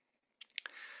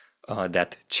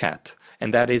that chat.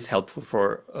 And that is helpful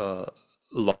for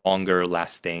longer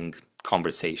lasting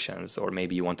conversations, or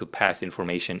maybe you want to pass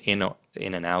information in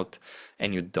and out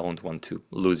and you don't want to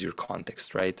lose your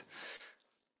context, right?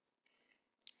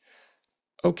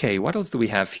 Okay, what else do we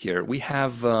have here? We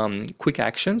have quick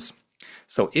actions.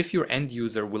 So if your end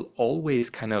user will always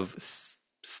kind of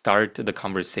start the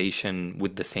conversation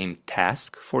with the same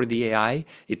task for the AI,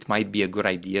 it might be a good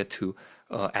idea to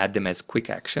add them as quick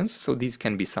actions. So these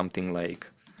can be something like,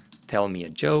 tell me a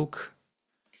joke.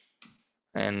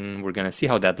 And we're going to see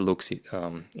how that looks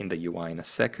in the UI in a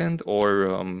second,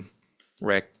 or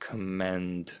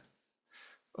recommend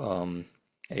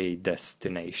a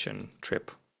destination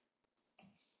trip.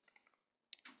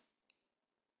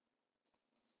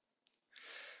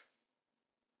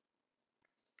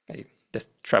 A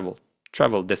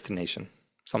travel destination,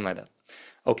 something like that.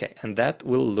 Okay, and that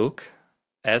will look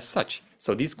as such.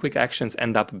 So these quick actions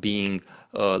end up being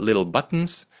little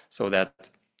buttons so that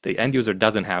the end user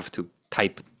doesn't have to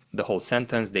type the whole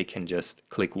sentence. They can just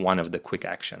click one of the quick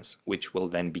actions, which will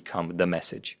then become the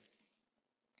message.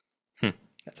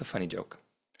 That's a funny joke.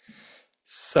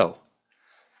 So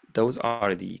those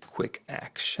are the quick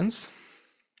actions.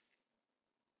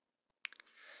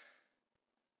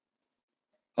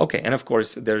 Okay, and of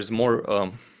course there's more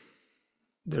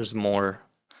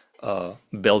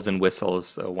bells and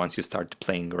whistles once you start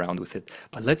playing around with it.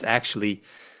 But let's actually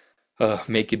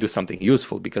make it do something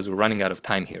useful, because we're running out of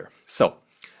time here. So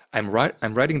I'm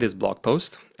writing this blog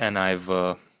post, and I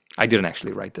didn't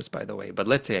actually write this, by the way, but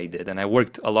let's say I did, and I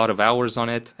worked a lot of hours on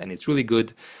it, and it's really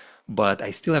good, but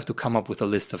I still have to come up with a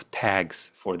list of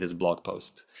tags for this blog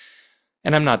post,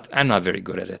 and I'm not very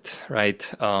good at it, right?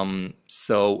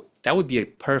 So that would be a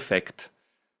perfect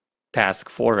task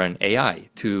for an AI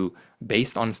to,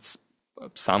 based on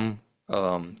some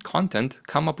content,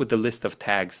 come up with a list of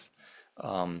tags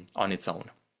on its own.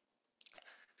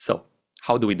 So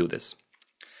how do we do this?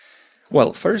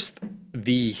 Well, first,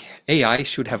 the AI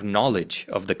should have knowledge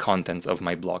of the contents of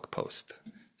my blog post.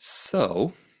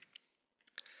 So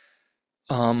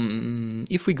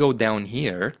if we go down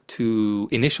here to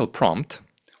initial prompt,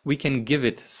 we can give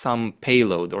it some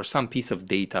payload or some piece of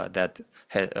data that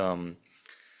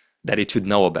it should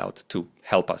know about to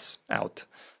help us out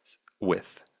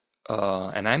with.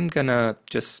 And I'm gonna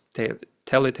just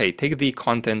tell it, hey, take the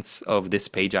contents of this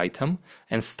page item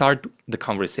and start the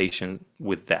conversation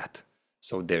with that.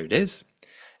 So there it is.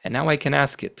 And now I can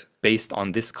ask it, based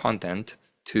on this content,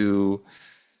 to,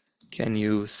 can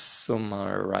you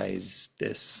summarize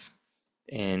this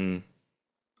in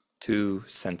 2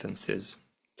 sentences,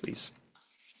 please?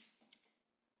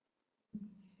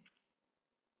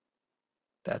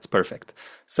 That's perfect.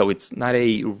 So it's not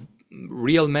a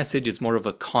real message, it's more of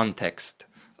a context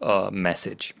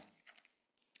message.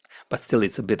 But still,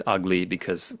 it's a bit ugly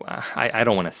because I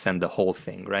don't want to send the whole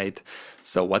thing, right?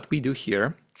 So what we do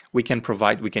here, we can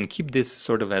keep this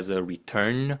sort of as a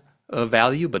return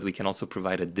value, but we can also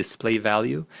provide a display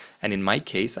value. And in my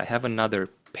case, I have another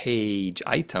page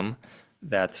item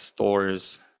that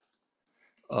stores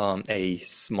a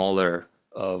smaller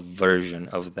version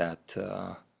of that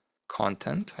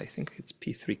content. I think it's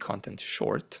P3 content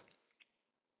short.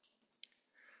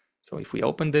 So if we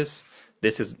open this,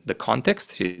 this is the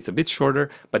context. It's a bit shorter,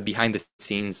 but behind the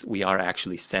scenes, we are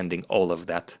actually sending all of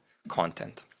that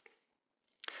content.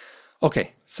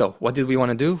 Okay, so what did we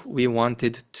want to do? We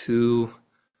wanted to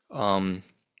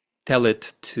tell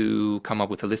it to come up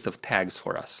with a list of tags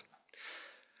for us.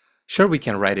 Sure, we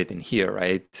can write it in here,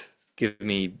 right? Give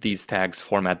me these tags,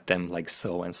 format them like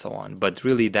so, and so on. But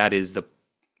really, that is the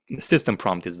system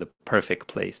prompt is the perfect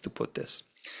place to put this.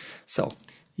 So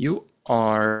you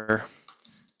are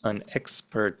an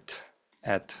expert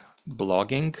at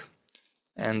blogging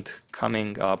and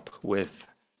coming up with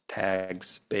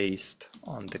tags based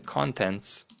on the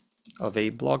contents of a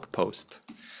blog post.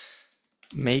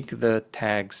 Make the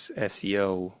tags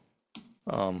SEO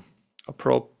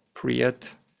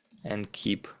appropriate and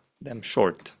keep them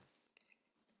short.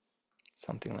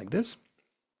 Something like this.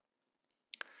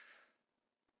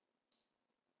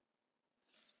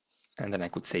 And then I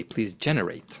could say, please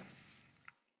generate.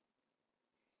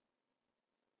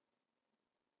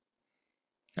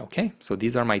 Okay, so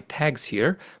these are my tags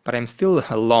here, but I'm still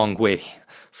a long way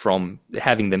from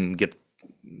having them get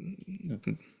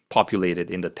populated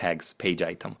in the tags page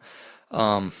item.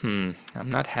 I'm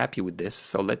not happy with this,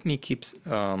 so let me keep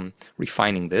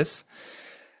refining this.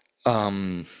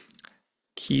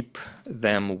 Keep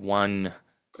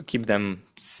them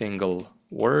single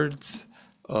words,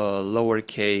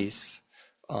 lowercase,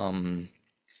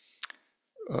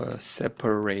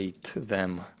 separate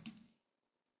them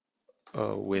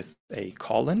with a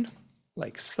colon,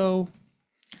 like so.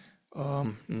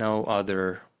 No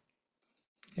other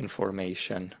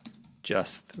information,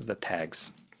 just the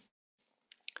tags.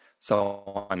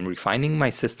 So I'm refining my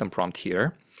system prompt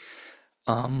here.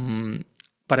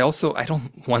 But I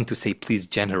don't want to say please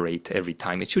generate every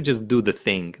time. It should just do the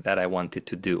thing that I want it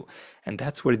to do. And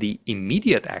that's where the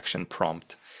immediate action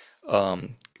prompt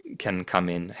can come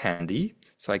in handy.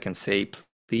 So I can say,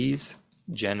 please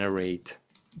generate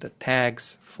the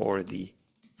tags for the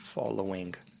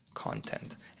following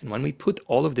content. And when we put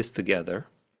all of this together,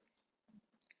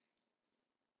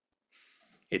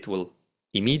 it will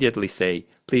immediately say,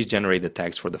 please generate the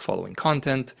tags for the following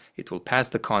content. It will pass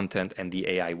the content and the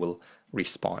AI will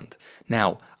respond.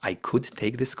 Now, I could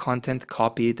take this content,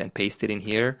 copy it and paste it in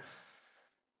here,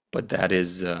 but that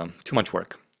is too much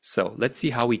work. So let's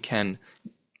see how we can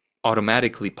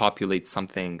automatically populate some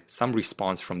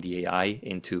response from the AI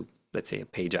into, let's say, a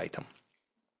page item.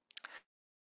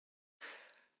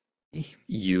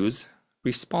 Use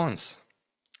response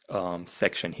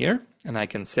section here, and I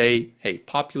can say, hey,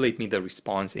 populate me the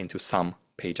response into some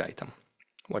page item.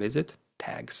 What is it?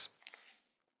 Tags.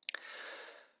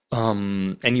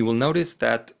 And you will notice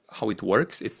that how it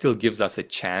works, it still gives us a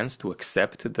chance to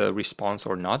accept the response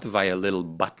or not via a little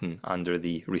button under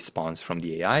the response from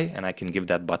the AI, and I can give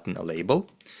that button a label.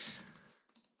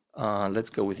 Let's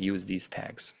go with use these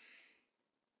tags.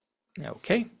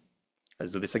 Okay,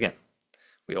 let's do this again.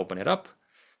 We open it up,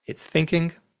 it's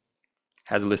thinking,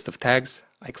 has a list of tags.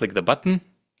 I click the button,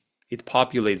 it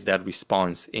populates that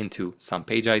response into some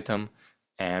page item,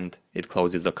 and it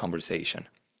closes the conversation.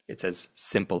 It's as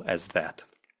simple as that.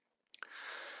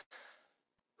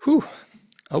 Whew,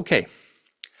 okay.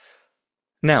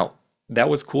 Now, that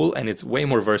was cool, and it's way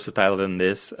more versatile than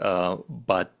this,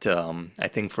 but I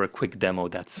think for a quick demo,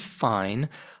 that's fine.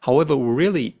 However, we're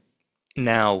really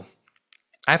now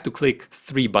I have to click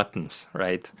 3 buttons,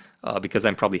 right? Because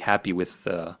I'm probably happy with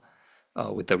the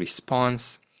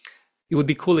response. It would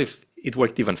be cool if it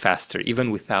worked even faster, even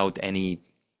without any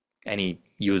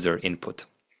user input.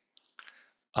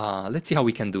 Let's see how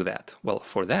we can do that. Well,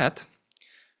 for that,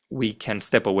 we can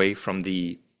step away from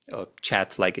the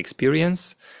chat-like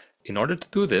experience. In order to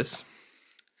do this,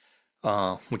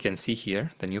 we can see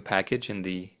here the new package in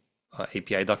the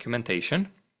API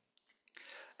documentation.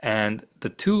 And the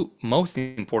 2 most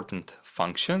important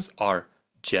functions are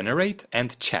generate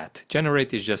and chat.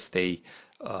 Generate is just a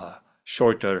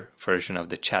shorter version of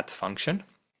the chat function.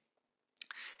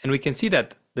 And we can see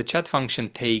that the chat function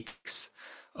takes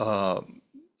the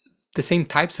same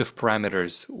types of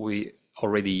parameters we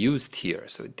already used here.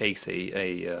 So it takes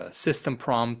a system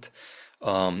prompt,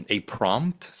 a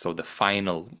prompt, so the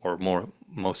final or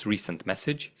most recent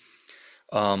message,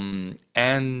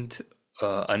 and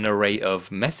an array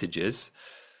of messages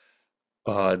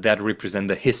that represent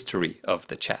the history of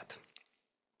the chat.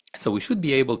 So we should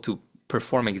be able to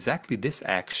perform exactly this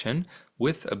action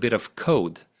with a bit of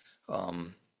code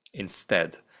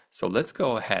instead. So let's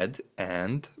go ahead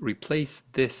and replace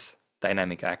this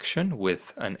dynamic action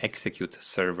with an execute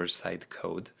server-side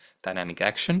code dynamic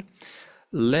action.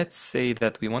 Let's say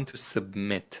that we want to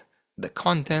submit the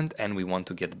content and we want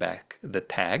to get back the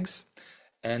tags.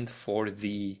 And for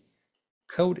the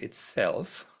code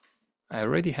itself, I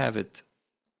already have it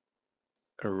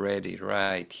already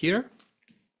right here.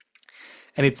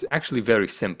 And it's actually very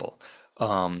simple.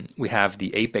 We have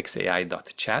the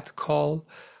apexai.chat call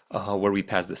where we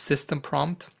pass the system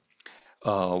prompt.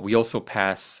 We also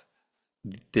pass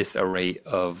this array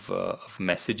of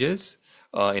messages.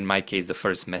 In my case, the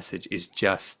first message is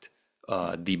just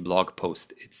the blog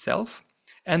post itself.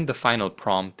 And the final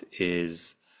prompt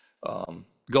is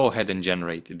go ahead and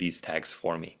generate these tags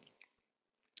for me.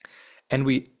 And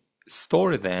we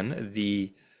store then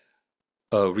the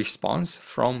response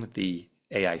from the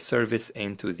AI service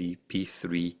into the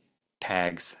P3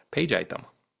 tags page item.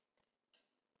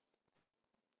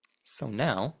 So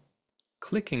now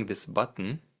clicking this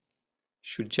button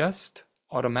should just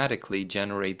automatically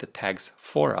generate the tags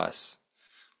for us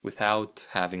without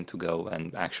having to go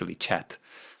and actually chat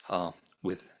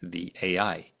with the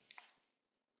AI.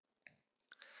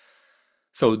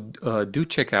 So do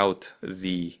check out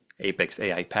the Apex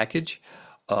AI package.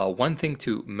 One thing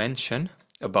to mention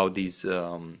about these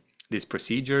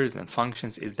procedures and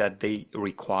functions is that they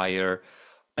require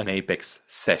an Apex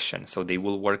session. So they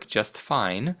will work just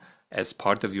fine as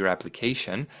part of your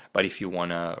application, but if you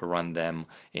want to run them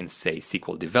in, say,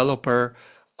 SQL Developer,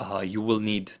 you will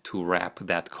need to wrap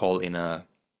that call in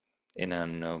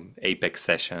an Apex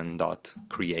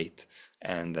session.create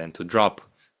and then to drop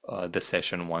the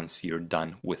session once you're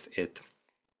done with it.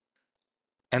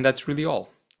 And that's really all.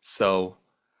 So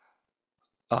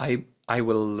I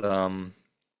will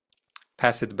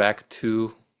pass it back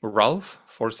to Ralf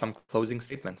for some closing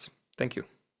statements. Thank you.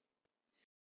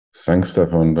 Thanks,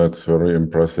 Stefan. That's very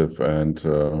impressive, and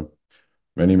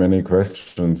many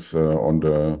questions on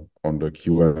the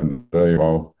Q&A.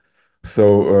 Wow.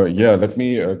 So yeah, let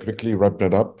me quickly wrap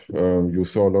that up. You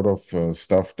saw a lot of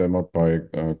stuff demoed by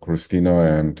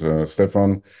Christina and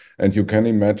Stefan, and you can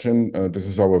imagine this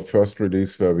is our first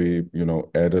release where we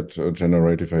added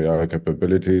generative AI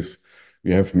capabilities.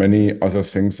 We have many other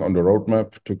things on the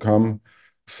roadmap to come.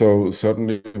 So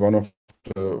certainly one of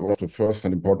the first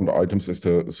and important items is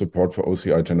the support for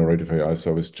OCI generative AI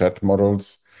service chat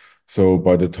models. So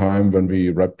by the time when we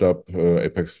wrapped up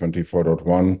Apex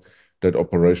 24.1, that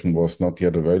operation was not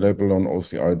yet available on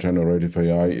OCI generative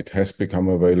AI. It has become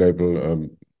available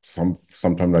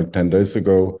sometime like 10 days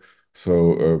ago.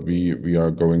 So we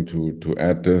are going to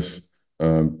add this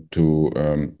to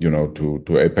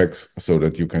Apex so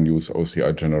that you can use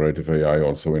OCI generative AI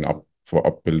also for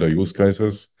app builder use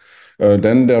cases.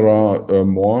 Then there are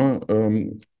more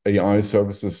AI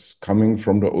services coming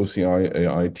from the OCI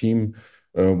AI team.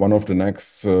 One of the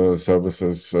next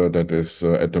services that is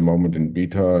at the moment in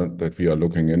beta that we are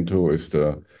looking into is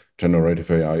the generative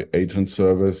AI agent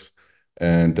service.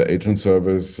 And the agent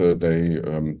service,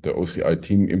 the OCI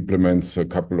team implements a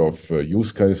couple of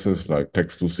use cases like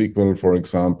text to SQL, for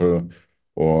example,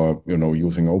 or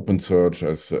using OpenSearch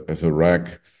as a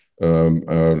RAG.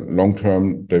 Long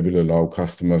term, they will allow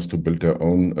customers to build their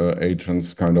own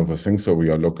agents, kind of a thing. So we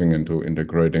are looking into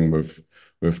integrating with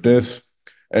this.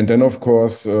 And then, of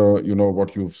course,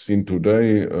 what you've seen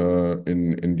today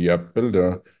in the app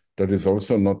builder, that is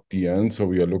also not the end. So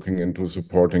we are looking into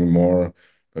supporting more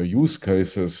use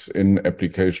cases in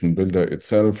application builder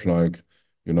itself, like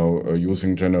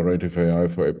using generative AI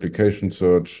for application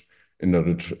search, in the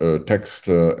rich text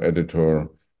editor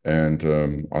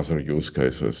and other use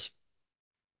cases.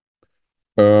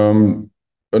 Another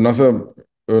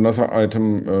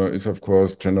item is, of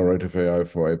course, generative AI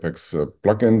for Apex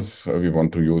plugins. We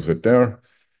want to use it there.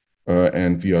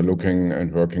 And we are looking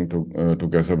and working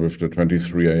together with the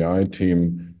 23AI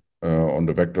team on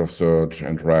the vector search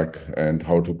and RAG and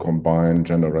how to combine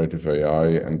generative AI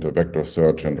and the vector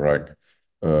search and RAG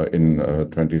in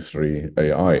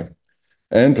 23AI.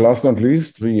 And last but not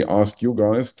least, we ask you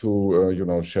guys to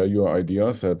share your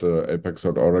ideas at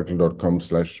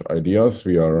apex.oracle.com/ideas.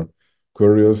 We are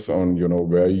curious on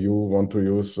where you want to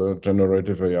use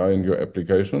generative AI in your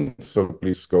application. So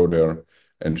please go there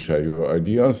and share your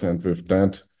ideas. And with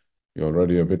that, you're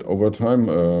already a bit over time.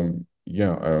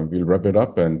 We'll wrap it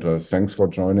up. And thanks for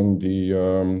joining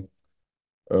the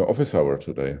office hour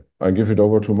today. I give it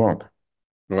over to Marc.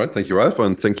 All right, thank you, Ralf,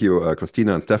 and thank you,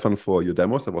 Christina and Stefan, for your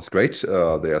demos. That was great.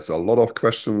 There's a lot of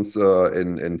questions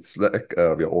in Slack.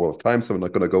 We are all out of time, so we're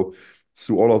not going to go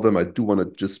through all of them. I do want to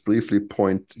just briefly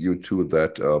point you to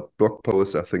that blog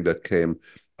post. I think that came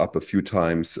up a few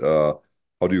times. How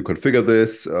do you configure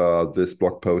this? This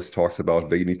blog post talks about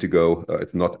where you need to go.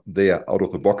 It's not there out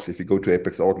of the box. If you go to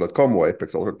apexoracle.com or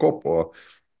apexoracle.com or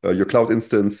your cloud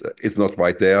instance, it's not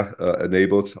right there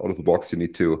enabled out of the box. You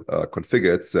need to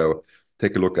configure it. So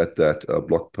take a look at that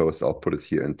blog post. I'll put it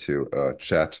here into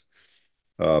chat.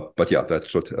 But yeah, that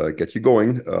should get you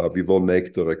going. We will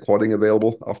make the recording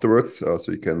available afterwards, so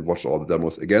you can watch all the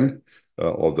demos again.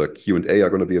 All the Q&A are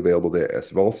going to be available there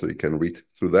as well, so you can read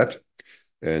through that.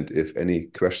 And if any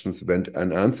questions went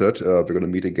unanswered, we're going to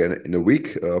meet again in a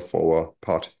week for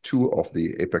part 2 of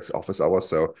the Apex Office Hour.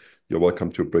 So you're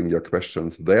welcome to bring your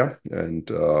questions there, and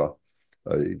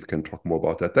you can talk more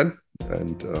about that then.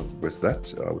 And with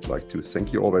that, I would like to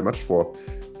thank you all very much for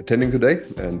attending today.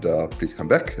 And please come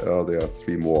back. There are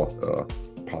 3 more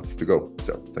parts to go.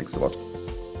 So thanks a lot.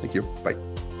 Thank you. Bye.